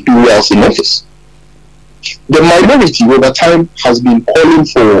things that they do whilst in office. The minority over time has been calling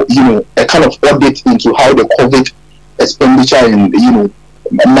for, a kind of audit into how the COVID expenditure and,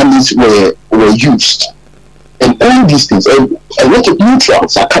 monies were used. And all these things, a lot of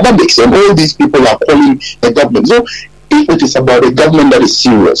neutrals, academics, and all these people are calling the government. So if it is about a government that is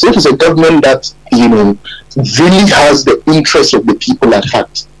serious, if it's a government that, really has the interests of the people at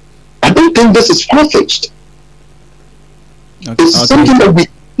heart, I don't think this is far-fetched. It's something that we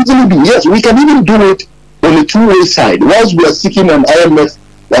easily do. Yes, we can even do it on a two-way side. Whilst we are seeking an IMF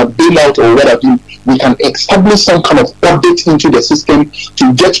bailout or whatever, we can establish some kind of audit into the system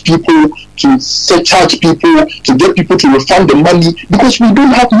to get people to surcharge people, to get people to refund the money, because we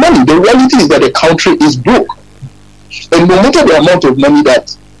don't have money. The reality is that the country is broke. And no matter the amount of money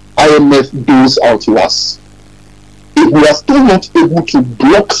that IMF doles out to us, if we are still not able to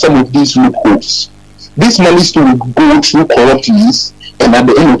block some of these loopholes, this money still will go through corrupt means, and at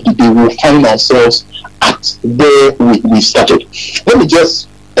the end of the day, we'll find ourselves at where we started. Let me just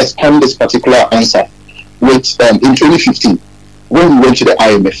expand this particular answer with in 2015, when we went to the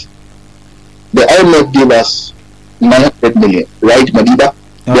IMF. The IMF gave us 900 million, right, Madiba?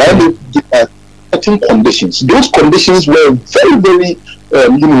 Okay. The IMF gave us certain conditions. Those conditions were very, very,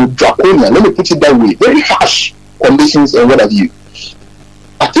 draconian. Let me put it that way. Very harsh conditions and what have you.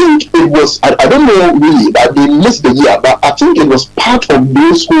 I think it was, I don't know really that they missed the year, but I think it was part of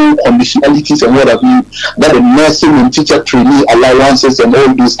those whole conditionalities and what have you that the nursing and teacher trainee allowances and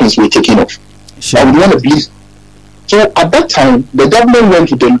all those things were taken off. Sure. I would want to believe. So at that time, the government went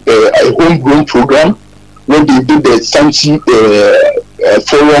to a homegrown program where they did the Sanchi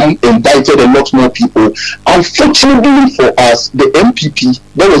forum, invited a lot more people. Unfortunately for us, the MPP,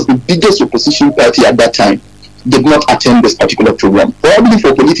 that was the biggest opposition party at that time, did not attend this particular program, probably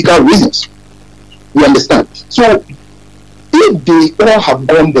for political reasons. You understand? So, if they all have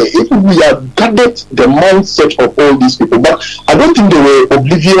gone there, if we have gathered the mindset of all these people, but I don't think they were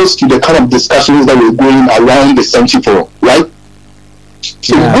oblivious to the kind of discussions that were going around the Sanchi Forum, right?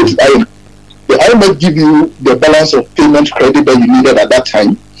 So, the IMF give you the balance of payment credit that you needed at that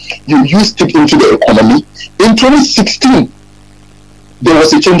time. You used it into the economy. In 2016, there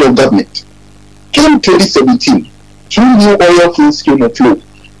was a change of government. Came 2017, 2 new oil fields came afloat.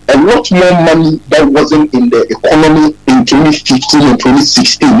 A lot more money that wasn't in the economy in 2015 and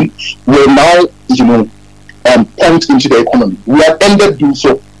 2016 were now pumped into the economy. We have ended doing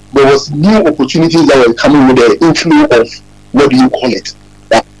so. There was new opportunities that were coming with the inflow of, what do you call it,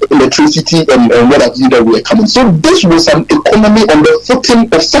 electricity and what have you that were coming. So this was an economy on the footing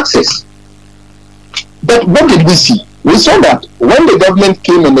of success. But what did we see? We saw that when the government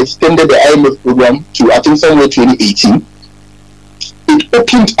came and extended the IMF program to, I think, somewhere 2018, it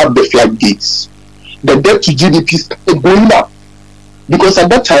opened up the floodgates. The debt to GDP started going up. Because at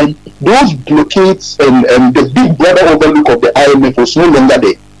that time, those blockades and the big brother overlook of the IMF was no longer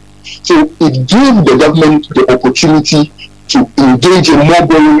there. So it gave the government the opportunity to engage in more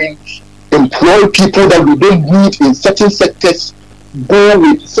borrowing, employ people that we don't need in certain sectors, go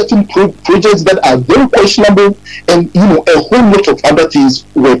with certain projects that are very questionable, and a whole lot of other things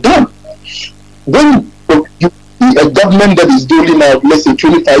were done. When you see a government that is doling out, let's say,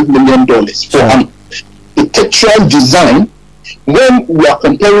 $25 million for an architectural design, when we are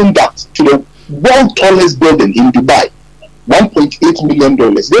comparing that to the world tallest building in Dubai, $1.8 million,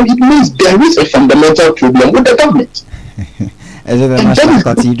 then it means there is a fundamental problem with the government.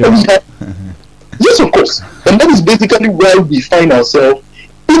 Yes, of course. And that is basically where we find ourselves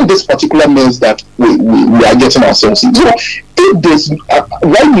in this particular mess that we are getting ourselves in. So, if there's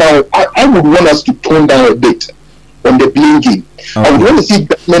right now, I would want us to tone down a bit on the blame game. Okay. I would want to see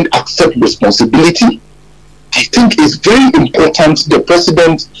government accept responsibility. I think it's very important the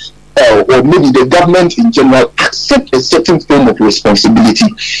president or maybe the government in general accept a certain form of responsibility,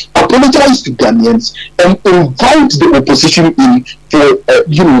 apologize to Ghanaians, and invite the opposition in for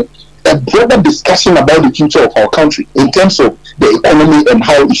a broader discussion about the future of our country in terms of the economy and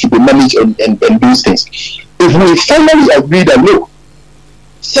how it should be managed and those things. If we finally agree that look,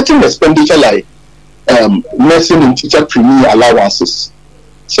 certain expenditure like nursing and teacher training allowances,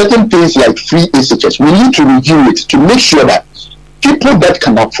 certain things like free SHS, we need to review it to make sure that people that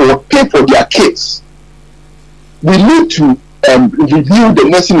can afford pay for their kids. We need to review the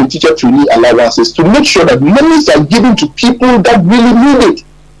nursing and teacher training allowances to make sure that monies are given to people that really need it.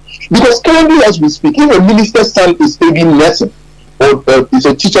 Because currently, as we speak, if a minister's son is taking nursing or is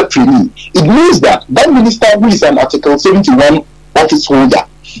a teacher trainee, it means that minister who is an Article 71 office holder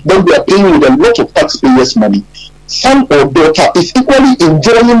that we are paying with a lot of taxpayers' money, son or daughter is equally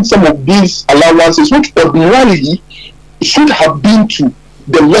enjoying some of these allowances, which ordinarily should have been to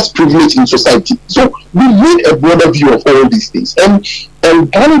the less privileged in society. So we need a broader view of all these things and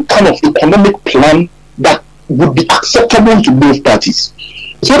one kind of economic plan that would be acceptable to both parties.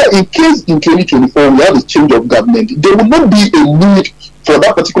 So that in case in 2024 we have a change of government, there will not be a need for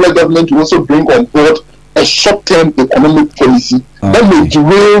that particular government to also bring on board a short-term economic policy that may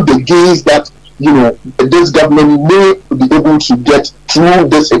derail the gains that this government may be able to get through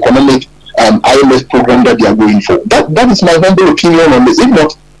this economic IMF program that they are going for. That is my humble opinion on this. If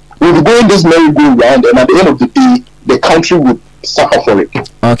not, we'll be going this merry-go-round, and at the end of the day, the country would suffer for it.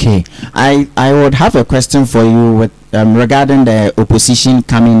 Okay, I would have a question for you with regarding the opposition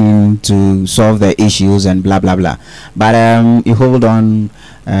coming in to solve the issues and blah blah blah. But you hold on.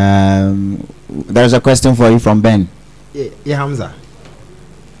 There's a question for you from Ben. Yeah, Hamza.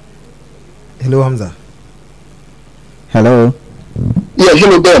 Hello, Hamza. Hello. Yeah,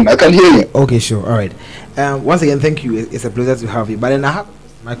 hello Ben, I can hear you. Okay, sure, all right. Once again, thank you. It's a pleasure to have you. But then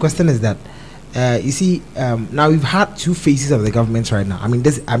my question is that you see, now we've had two phases of the government right now.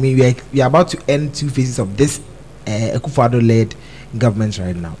 We are about to end two phases of this Akufo-Addo-led government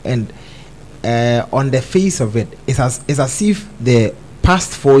right now, and on the face of it, it's as if the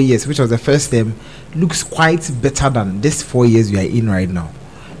past 4 years, which was the first term, looks quite better than this 4 years we are in right now.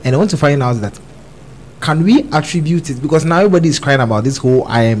 And I want to find out that, can we attribute it, because now everybody is crying about this whole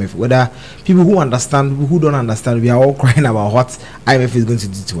IMF, whether people who understand, who don't understand, we are all crying about what IMF is going to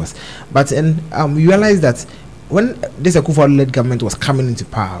do to us. But we realized that when this Akufo-Addo-led government was coming into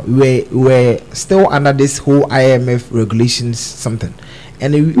power, we were still under this whole IMF regulations something,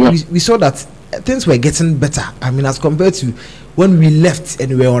 and we saw that things were getting better. As compared to when we left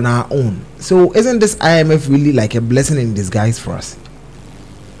and we were on our own. So isn't this IMF really like a blessing in disguise for us?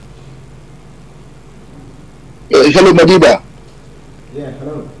 Hello, Madiba. Yeah,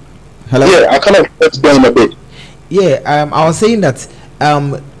 hello. Hello. Yeah, I kind of touched down a bit. Yeah, I was saying that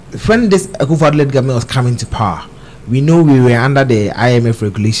when this Akufo-Addo-led government was coming to power, we know we were under the IMF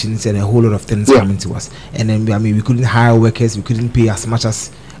regulations and a whole lot of things coming to us. And then we couldn't hire workers, we couldn't pay as much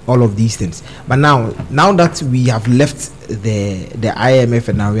as all of these things. But now that we have left the IMF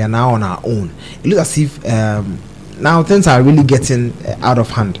and now we are now on our own, it looks as if now things are really getting out of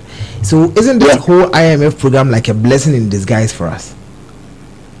hand. So isn't this whole IMF program like a blessing in disguise for us?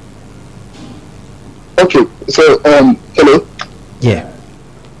 Okay, so hello. Yeah.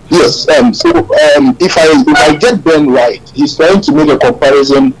 Yes. If I get Ben right, he's trying to make a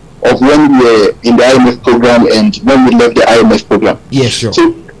comparison of when we were in the IMF program and when we left the IMF program. Yeah, sure. So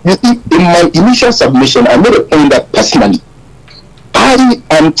you see, in my initial submission, I made a point that personally,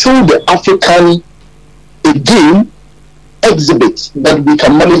 until the African again exhibits that we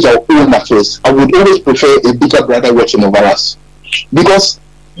can manage our own affairs, I would always prefer a bigger brother watching over us. Because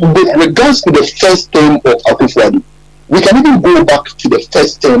with regards to the first term of Akufo-Addo, we can even go back to the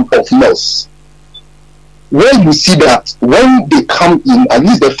first term of Mills, where you see that when they come in, at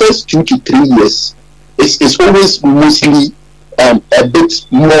least the first 2 to 3 years, it's always mostly a bit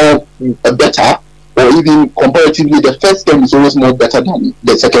more better, or even comparatively, the first term is always more better than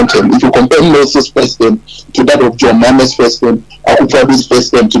the second term. If you compare Mills' first term to that of John Mahama's first term, Akufo-Addo's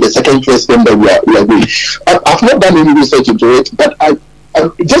first term to the second first term that we are going. I've not done any research into it, but I'm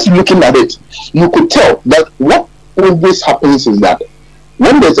just looking at it, you could tell that what always happens is that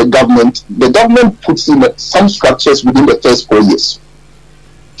when there's a government, the government puts in some structures within the first 4 years.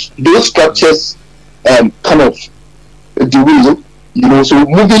 Those structures kind of derail, so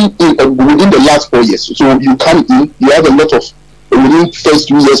moving in within the last 4 years. So you come in, you have a lot of within first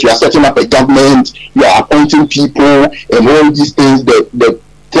 2 years, you are setting up a government, you are appointing people, and all these things. The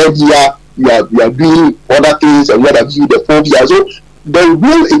third year, you are doing other things, and what have you, the fourth year. So the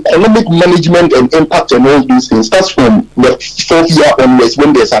real economic management and impact on all these things starts from the fourth year onwards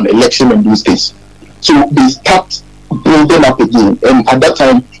when there's an election and those things. So they start building up again, and at that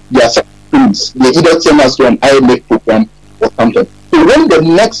time, there are some things. They either send us to an IMF program or something. So when the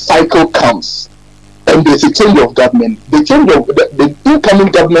next cycle comes, and there's a change of government, the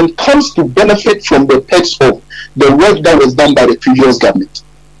incoming government comes to benefit from the perks of the work that was done by the previous government.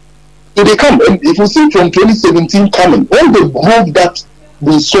 So they come, and if you see from 2017 coming, all the growth that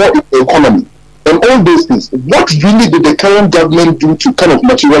we saw in the economy and all those things, what really did the current government do to kind of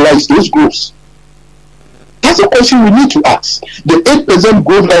materialize those growths? That's a question we need to ask. The 8%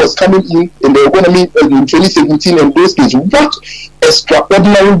 growth that was coming in the economy in 2017 and those things, what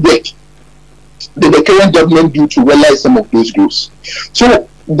extraordinary work did the current government do to realize some of those growths? So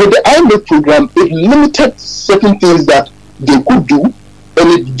with the IMF program, it limited certain things that they could do, and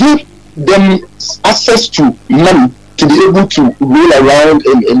it gave them access to money to be able to roll around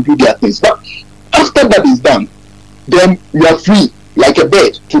and do their things. But after that is done, then you are free like a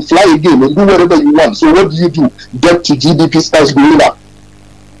bird to fly again and do whatever you want. So what do? Debt to GDP starts going up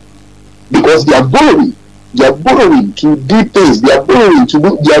because they are borrowing to do things. They are borrowing to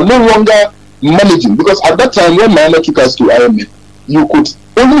do. They are no longer managing, because at that time when Mahama took us to IMF, you could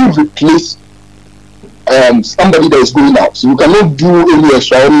only replace somebody that is going out. So you cannot do any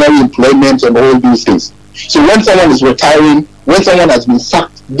extraordinary employment and all these things. So when someone is retiring, when someone has been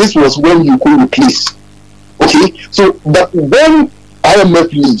sacked, this was when you could replace. Okay, so but when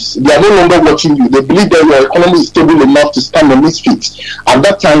IMF leaves, they are no longer watching you. They believe that your economy is stable enough to stand on its feet. At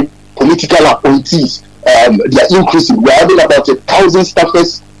that time, political appointees, they are increasing. We're having about 1,000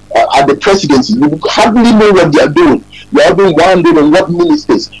 staffers at the presidency. You hardly know what they are doing. You are having 100 and what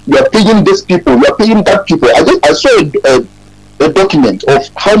ministers. You are paying these people. You are paying that people. I saw a document of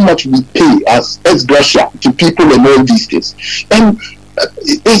how much we pay as ex gratia to people and all these things, and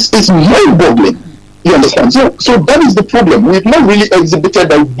it's mind-boggling. You understand? So that is the problem. We've not really exhibited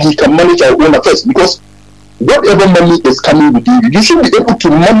that we can manage our own affairs, because whatever money is coming with you, you should be able to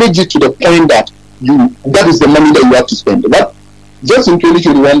manage it to the point that that is the money that you have to spend. But just in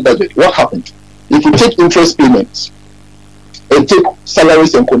 2021 budget, what happened? If you take interest payments and take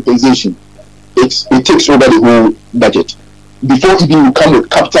salaries and compensation, it takes over the whole budget. Before even you come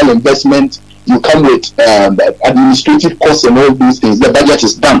with capital investment, you come with administrative costs and all these things, the budget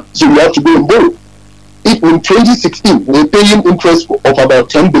is done. So you have to go and borrow. If in 2016 we're paying interest of about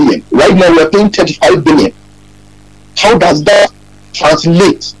 10 billion, right now we're paying 35 billion. How does that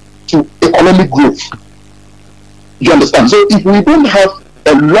translate to economic growth? You understand? So if we don't have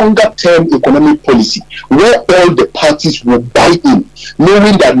a longer term economic policy where all the parties will buy in,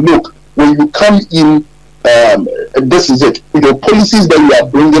 knowing that, look, when you come in, this is it, the policies that we are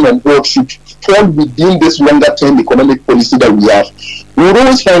bringing on board should fall within this longer term economic policy that we have, we would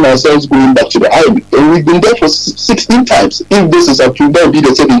always find ourselves going back to the IMF. And we've been there for 16 times. If this is approved, that will be the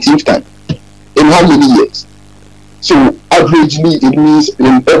 17th time. In how many years? So averagely, it means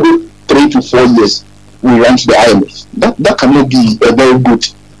in every 3 to 4 years, we run to the IMF. That cannot be a very good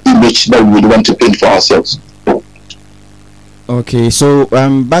image that we would want to paint for ourselves. Okay, so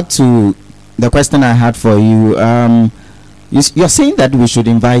back to the question I had for you. You're saying that we should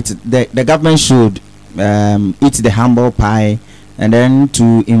invite, the government should eat the humble pie, and then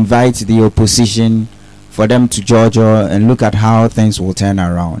to invite the opposition for them to judge and look at how things will turn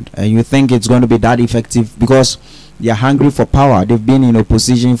around. And you think it's going to be that effective because they are hungry for power? They've been in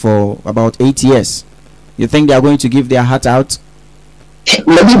opposition for about 8 years. You think they are going to give their heart out?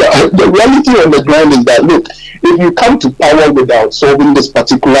 Maybe the reality on the ground is that, look, if you come to power without solving this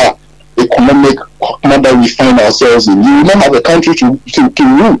particular economic corner that we find ourselves in, you will not have a country to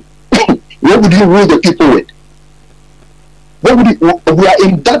rule. What would you rule the people with? What would we are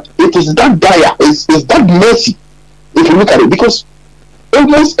in that, it is that dire, it's that mercy, if you look at it, because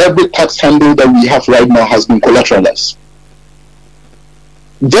almost every tax handle that we have right now has been collateralized.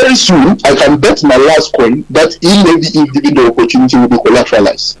 Very soon, I can bet my last coin that every individual opportunity will be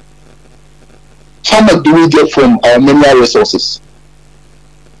collateralized. How much do we get from our mineral resources?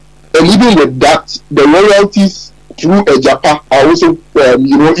 And even with that, the royalties through Japa are also,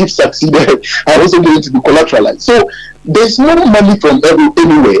 if succeeded, are also going to be collateralized. So there's no money from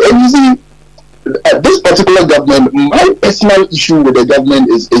anywhere. And you see, this particular government, my personal issue with the government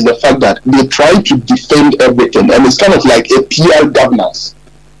is the fact that they try to defend everything, and it's kind of like a PR governance.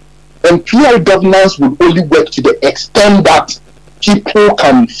 And PR governance would only work to the extent that people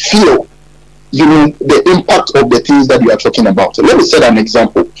can feel the impact of the things that you are talking about. Let me set an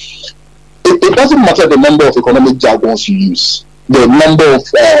example. It doesn't matter the number of economic jargons you use, the number of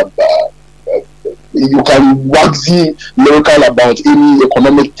you can waxy lyrical about any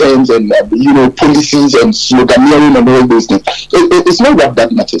economic terms and policies and sloganeering and all those things. It's not what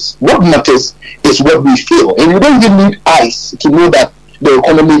that matters. What matters is what we feel, and you don't even need eyes to know that the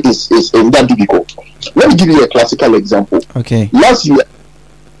economy is that difficult. Let me give you a classical example. Okay. Last year,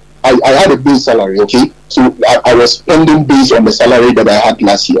 I had a base salary. Okay, so I was spending based on the salary that I had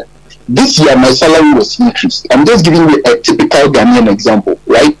last year. This year, my salary was increased. I'm just giving you a typical Ghanaian example,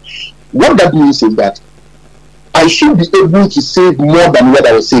 right? What that means is that I should be able to save more than what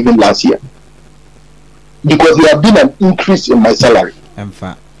I was saving last year, because there have been an increase in my salary. But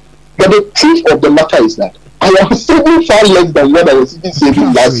the truth of the matter is that I am saving far less than what I was even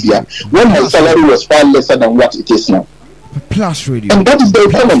saving last year, when my salary was far lesser than what it is now. Plus Radio. And that is the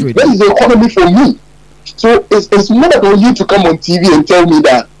economy. That is the economy for me. So it's not about you to come on TV and tell me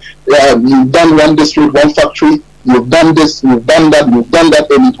that you've done one district, one factory, you've done this, you've done that,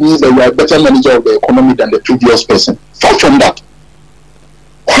 and it means that you are a better manager of the economy than the previous person. Far from that.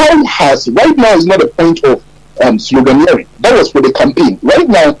 Right now is not a point of sloganeering. That was for the campaign. Right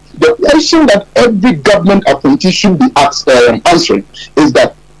now, the question that every government appointee should be answering is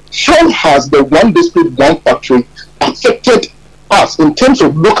that how has the one district, one factory affected us in terms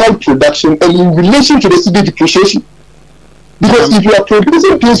of local production and in relation to the city depreciation? Because if you are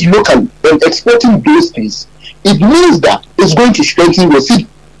producing things locally and exporting those things, it means that it's going to strengthen your city.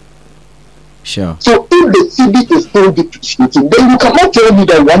 Sure. So if the city is still depreciating, then you cannot tell me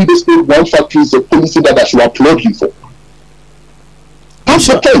that one district, one factory is a policy that I should applaud you for. That's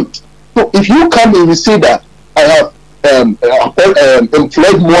the point. So if you come and you say that I have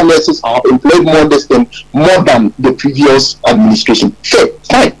employed more nurses, I have employed more this thing, more than the previous administration, sure,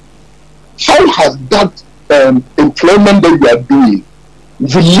 fine. How has that employment that we are doing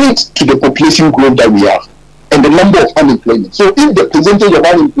relate to the population growth that we have and the number of unemployment? So if the percentage of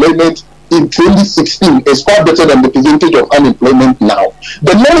unemployment in 2016 is far better than the percentage of unemployment now,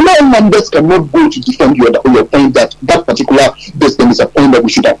 the normal numbers cannot go to defend your point that particular distance is a point that we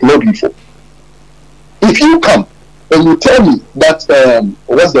should applaud you for. If you come and you tell me that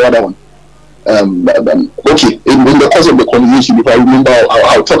what's the other one? Okay, in the course of the conversation, if I remember,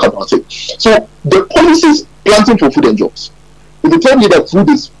 I'll talk about it. So the policies planting for food and jobs. If you tell me that food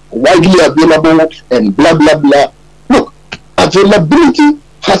is widely available and blah blah blah, look, availability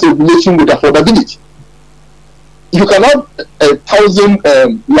has a relation with affordability. You can have 1,000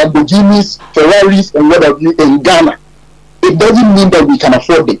 Lamborghinis, Ferraris, and what have you in Ghana. It doesn't mean that we can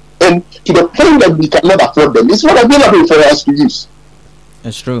afford them. And to the point that we cannot afford them, it's not available for us to use.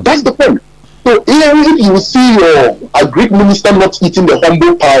 That's true. That's the point. So if you see a Greek minister not eating the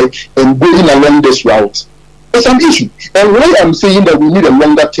humble pie and going along this route, it's an issue. And why I'm saying that we need a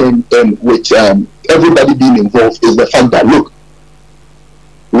longer term with everybody being involved is the fact that, look,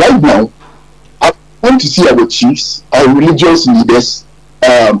 right now, I want to see our chiefs, our religious leaders,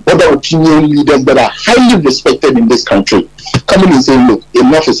 other opinion leaders that are highly respected in this country coming and saying, look,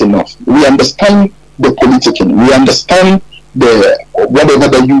 enough is enough. We understand the politicking. We understand the whatever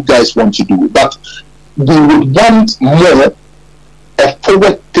that you guys want to do, but we would want more a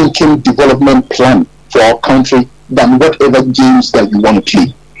forward-thinking development plan for our country than whatever games that you want to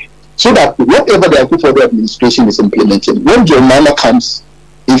play. So that whatever the Akufo-Addo administration is implementing, when John Mahama comes,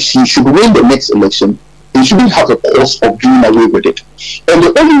 if she should win the next election, he shouldn't have a cause of doing away with it. And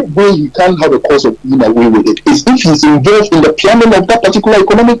the only way you can have a cause of doing away with it is if he's involved in the planning of that particular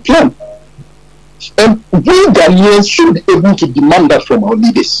economic plan. And we Ghanaians should be able to demand that from our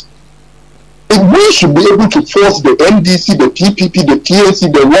leaders. And we should be able to force the NDC, the PPP, the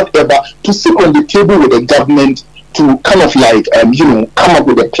PNC, the whatever, to sit on the table with the government to kind of like, come up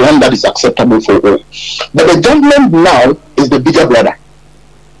with a plan that is acceptable for all. But the government now is the bigger brother.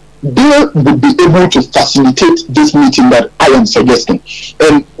 They would be able to facilitate this meeting that I am suggesting.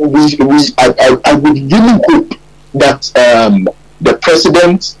 And I would really hope that the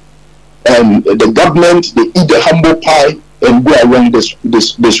president and the government, they eat the humble pie and go along this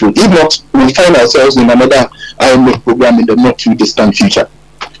route. If not, we find ourselves in another IMF program in the not too distant future.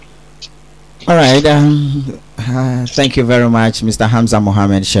 All right. Thank you very much, Mr. Hamza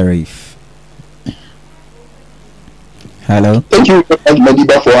Mohammed Sharif. Hello. Thank you,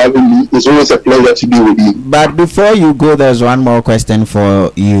 Madiba, for having me. It's always a pleasure to be with you. But before you go, there's one more question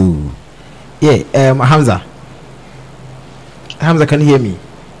for you. Yeah, Hamza. Hamza, can you hear me?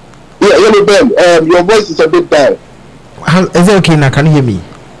 Yeah, Ben. Your voice is a bit down. Is it okay now? Can you hear me?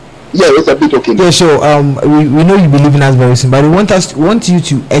 Yeah, it's a bit okay. Yeah, sure. We know you'll be leaving us very soon, but we want you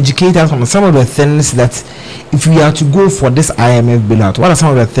to educate us on some of the things that, if we are to go for this IMF bailout, what are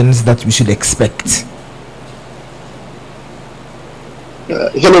some of the things that we should expect?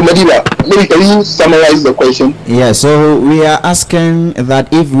 Hello, Madiba. Maybe can you summarize the question? Yeah, so we are asking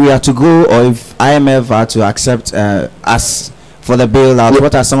that if we are to go, or if IMF are to accept us for the bailout,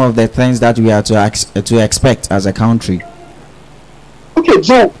 what are some of the things that we are to expect as a country? Okay,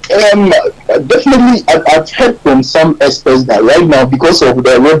 so definitely I've heard from some experts that right now, because of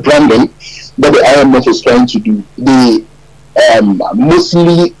the rebranding that the IMF is trying to do, they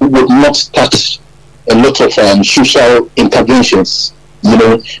mostly would not touch a lot of social interventions, you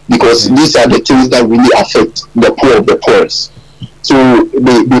know, because these are the things that really affect the poor of the poorest. So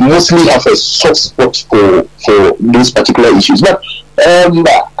they mostly have a soft spot for those particular issues. But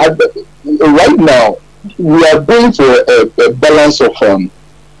right now, we are going for a balance of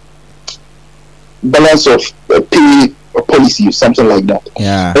pay policy or something like that.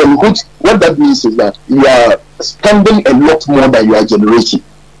 Yeah. And what that means is that you are spending a lot more than you are generating,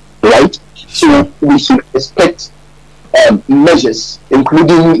 right? So we should expect measures,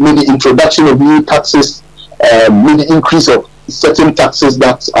 including maybe introduction of new taxes, maybe increase of certain taxes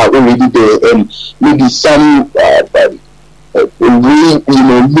that are already there, and maybe some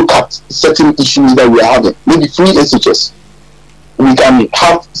look at certain issues that we are having. Maybe free SHS. We can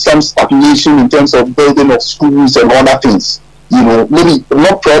have some stagnation in terms of building of schools and other things. You know, maybe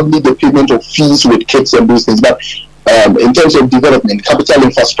not probably the payment of fees with kids and those things, but in terms of development, capital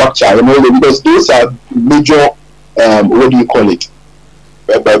infrastructure, and all that, because those are major,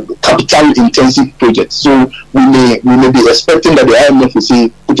 capital intensive projects. So we may be expecting that the IMF will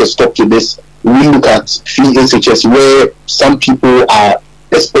say, put a stop to this. We look at free SHS, where some people are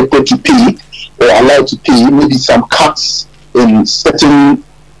expected to pay or allowed to pay, maybe some cuts in certain,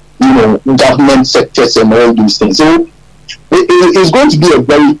 government sectors and all these things. So it's going to be a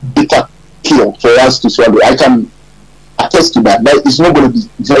very bitter pill for us to swallow. I can attest to that. But it's not going to be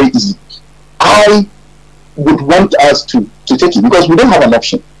very easy. I would want us to take it, because we don't have an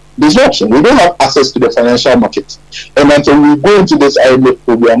option. There's no option. We don't have access to the financial market. And until we go into this IMF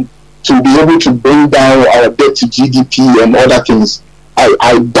program to be able to bring down our debt to GDP and other things,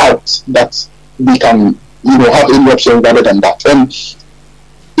 I doubt that we can have any option rather than that. And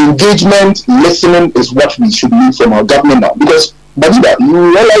engagement, listening is what we should need from our government now. Because, Badida,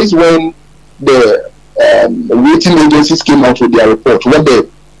 you realize when the rating agencies came out with their report, what the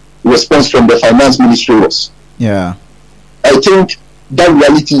response from the finance ministry was. Yeah. I think that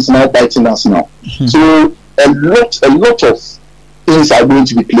reality is now biting us now. Mm-hmm. So a lot of things are going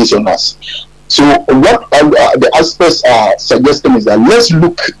to be placed on us. So what the experts are suggesting is that let's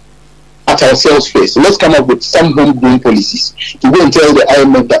look at ourselves first. Let's come up with some homegrown policies to go and tell the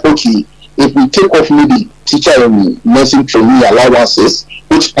IMF that, okay, if we take off maybe teacher and nursing trainee allowances,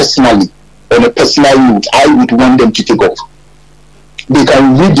 which personally, on a personal note, I would want them to take off. They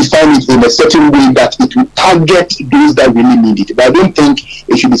can redefine it in a certain way that it will target those that really need it. But I don't think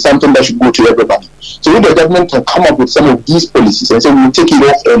it should be something that should go to everybody. So if the government can come up with some of these policies and say we'll take it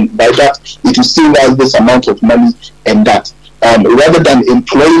off, and by that it will save us this amount of money and that, rather than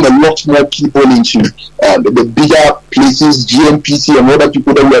employing a lot more people into the bigger places, GMPC and other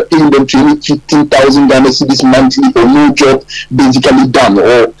people that we are paying them 15,000 Ghana cedis monthly for no job basically done,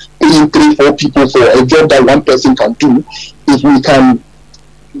 or paying 3-4 people for a job that one person can do. If we can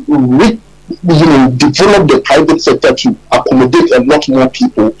develop the private sector to accommodate a lot more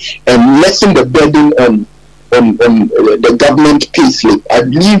people and lessen the burden on the government pay slip, I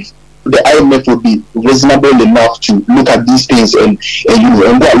believe the IMF would be reasonable enough to look at these things and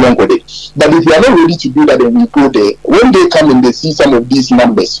go along with it. But if you are not ready to do that, and we go there, when they come and they see some of these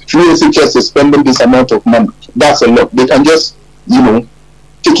numbers, free SHS is spending this amount of money, that's a lot. They can just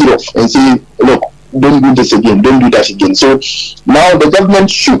take it off and say, look, don't do this again, don't do that again. So now the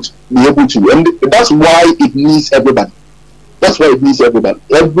government should be able to, and that's why it needs everybody. That's why it needs everybody.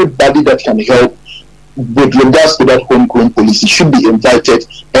 Everybody that can help with regards to that homegrown policy should be invited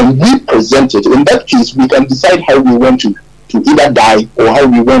and we present it. In that case, we can decide how we want to either die or how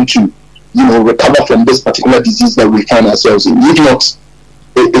we want to, recover from this particular disease that we find ourselves in. If not,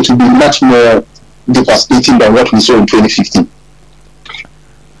 it will be much more devastating than what we saw in 2015.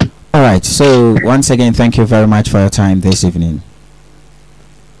 All right. So once again, thank you very much for your time this evening.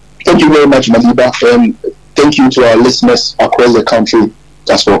 Thank you very much, Madiba, and thank you to our listeners across the country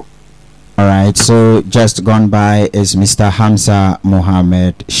as well. All right. So just gone by is Mr. Hamza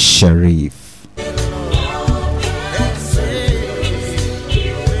Mohammed Sharif.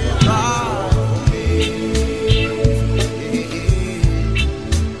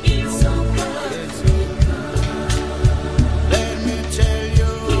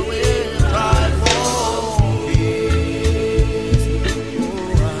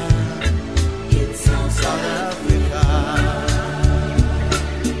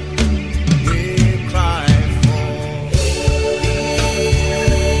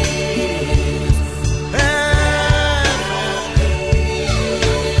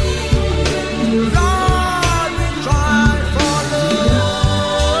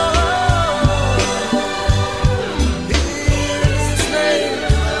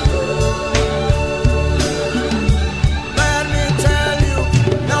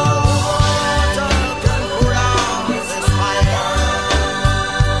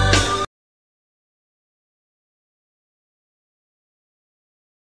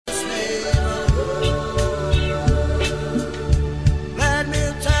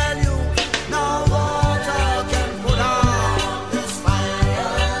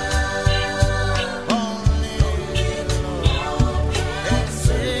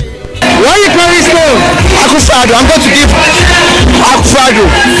 Akufo-Addo. I'm going to give Akufo-Addo.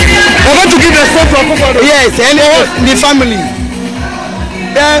 I'm going to give the state to Akufo-Addo. Yes, and the family.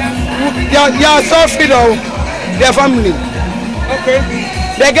 They are so freedom. Their family. Okay.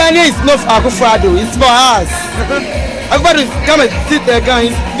 The Ghana is not for Akufo-Addo. It's for us. Akufo-Addo come and sit there,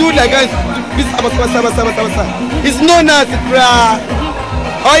 guys. Do the guys. It's no nice, bruh.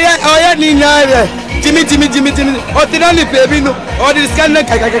 Oh yeah, Nina. Jimmy. Oh, they don't baby no. Oh, this kind of.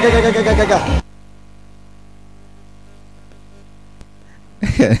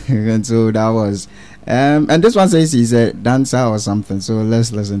 And so that was, and this one says he's a dancer or something. So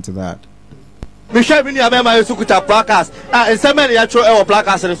let's listen to that. Michelle, we need a member who could have placards. And some many actual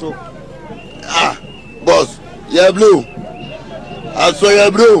placards also. Boss, yeah, blue. I saw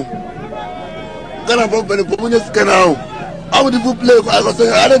you, blue. Gonna pop the communist canal. How would you play? I was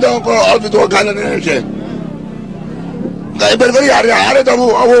saying, I don't go out to a Ghana nation. I better go. I don't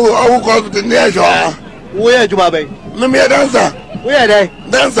know. I will call it the nation. Where you, baby? Let me a dancer. Where are they?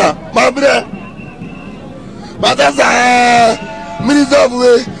 Dancer, my brother. But that's Minister of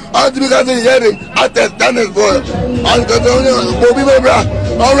Way. I'm because I'm hearing at the tennis boy. I'm going to be my brother.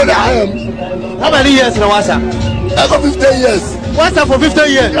 Already I am. How many years in Wasa? I got 15 years. Wasa for 15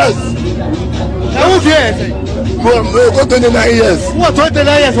 years? Yes. How many years? Well, 29 years. What,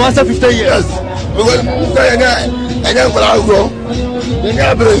 29 years? Wasa 15 years? Yes. Because I'm for our grow.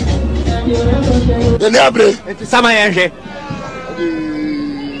 The Niabre. It's Sama Yange.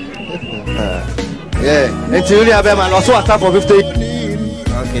 Yeah, it's really a man. Also, what's up for 50?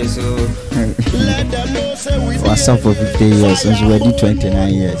 Okay, so what's up for 50 years? Since we did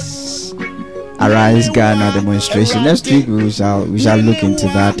 29 years. Arise Ghana demonstration. Next week we shall look into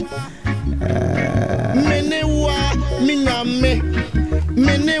that.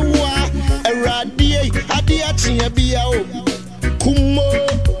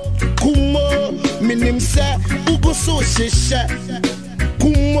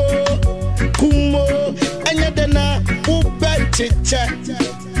 Kumo enyedena ubechiche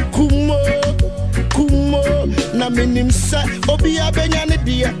kumo na minimsa obi abenyane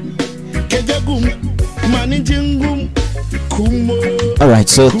dia kejagum manijingum kumo. All right,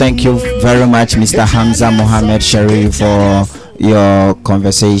 so thank you very much, Mr. Hamza Mohammed Sharif, for your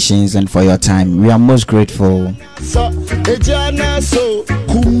conversations and for your time. We are most grateful. So ejana so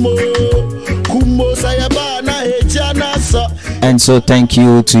kumo sayabana ejana so. And so thank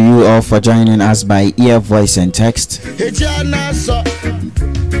you to you all for joining us by ear, voice and text.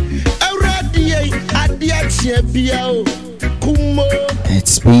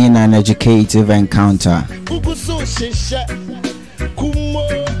 It's been an educative encounter.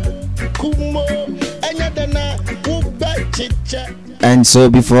 And so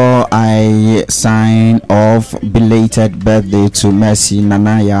before I sign off, belated birthday to Mercy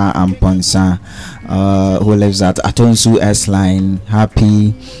Nanaya Amponsa, who lives at Atonsu S Line.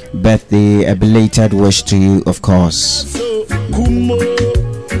 Happy birthday, a belated wish to you, of course.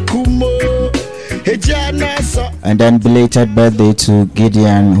 And then belated birthday to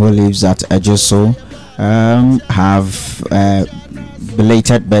Gideon, who lives at Ajoso. Have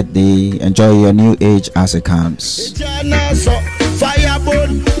belated birthday. Enjoy your new age as it comes.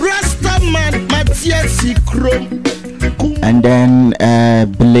 And then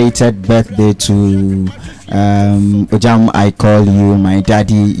belated birthday to Ojam, I call you my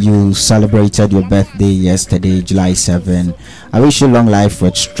daddy. You celebrated your birthday yesterday, July 7. I wish you long life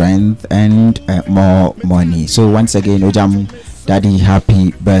with strength and more money. So once again, Ojam, daddy,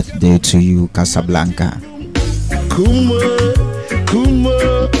 happy birthday to you, Casablanca.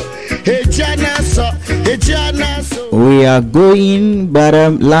 We are going, but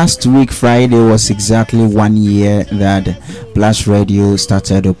last week Friday was exactly 1 year that Plus Radio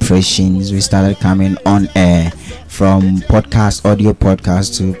started operations. We started coming on air from podcast, audio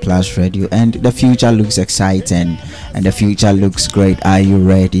podcast to Plus Radio, and the future looks exciting and the future looks great. Are you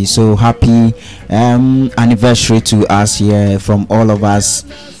ready? So happy anniversary to us here from all of us.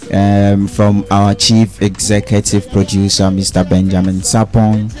 From our chief executive producer, Mr. Benjamin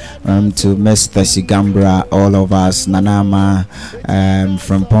Sapong, to Mr. Sigambra, all of us, Nanama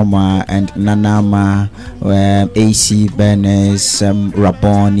from Poma and Nanama, AC Benes,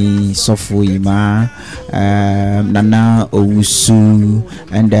 Raboni, Sofuima, Nana Owusu,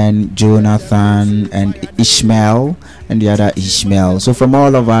 and then Jonathan and Ishmael and the other Ishmael. So from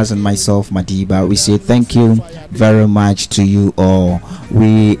all of us and myself, Madiba, we say thank you very much to you all.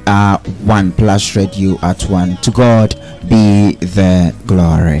 We are one, Plus Radio at one. To God be the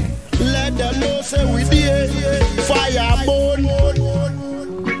glory. Let them know say we be firebone.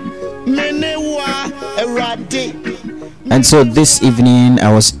 Menewa erade. And so this evening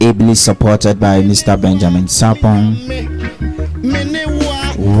I was ably supported by Mr. Benjamin Sapon,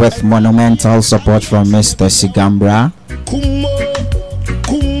 with monumental support from Mr. Sigambra,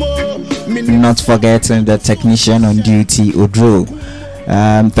 not forgetting the technician on duty, Udru.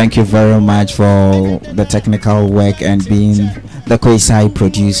 Thank you very much for the technical work and being the Koisai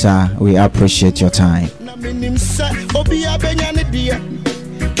producer. We appreciate your time.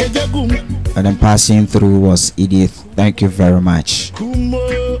 And then passing through was Edith. Thank you very much. The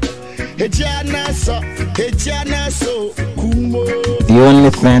only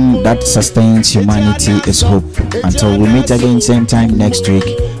thing that sustains humanity is hope. Until we meet again same time next week,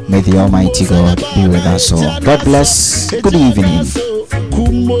 may the Almighty God be with us all. God bless. Good evening.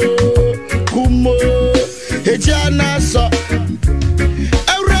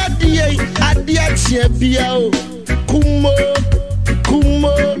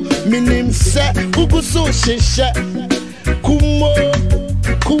 Minim se uguso shisha kumo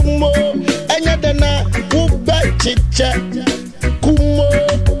enya dana uba chicha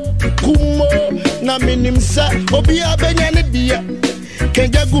kumo na minim se obi abenya ne dia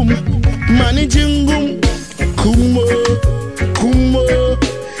kejagum mani jingum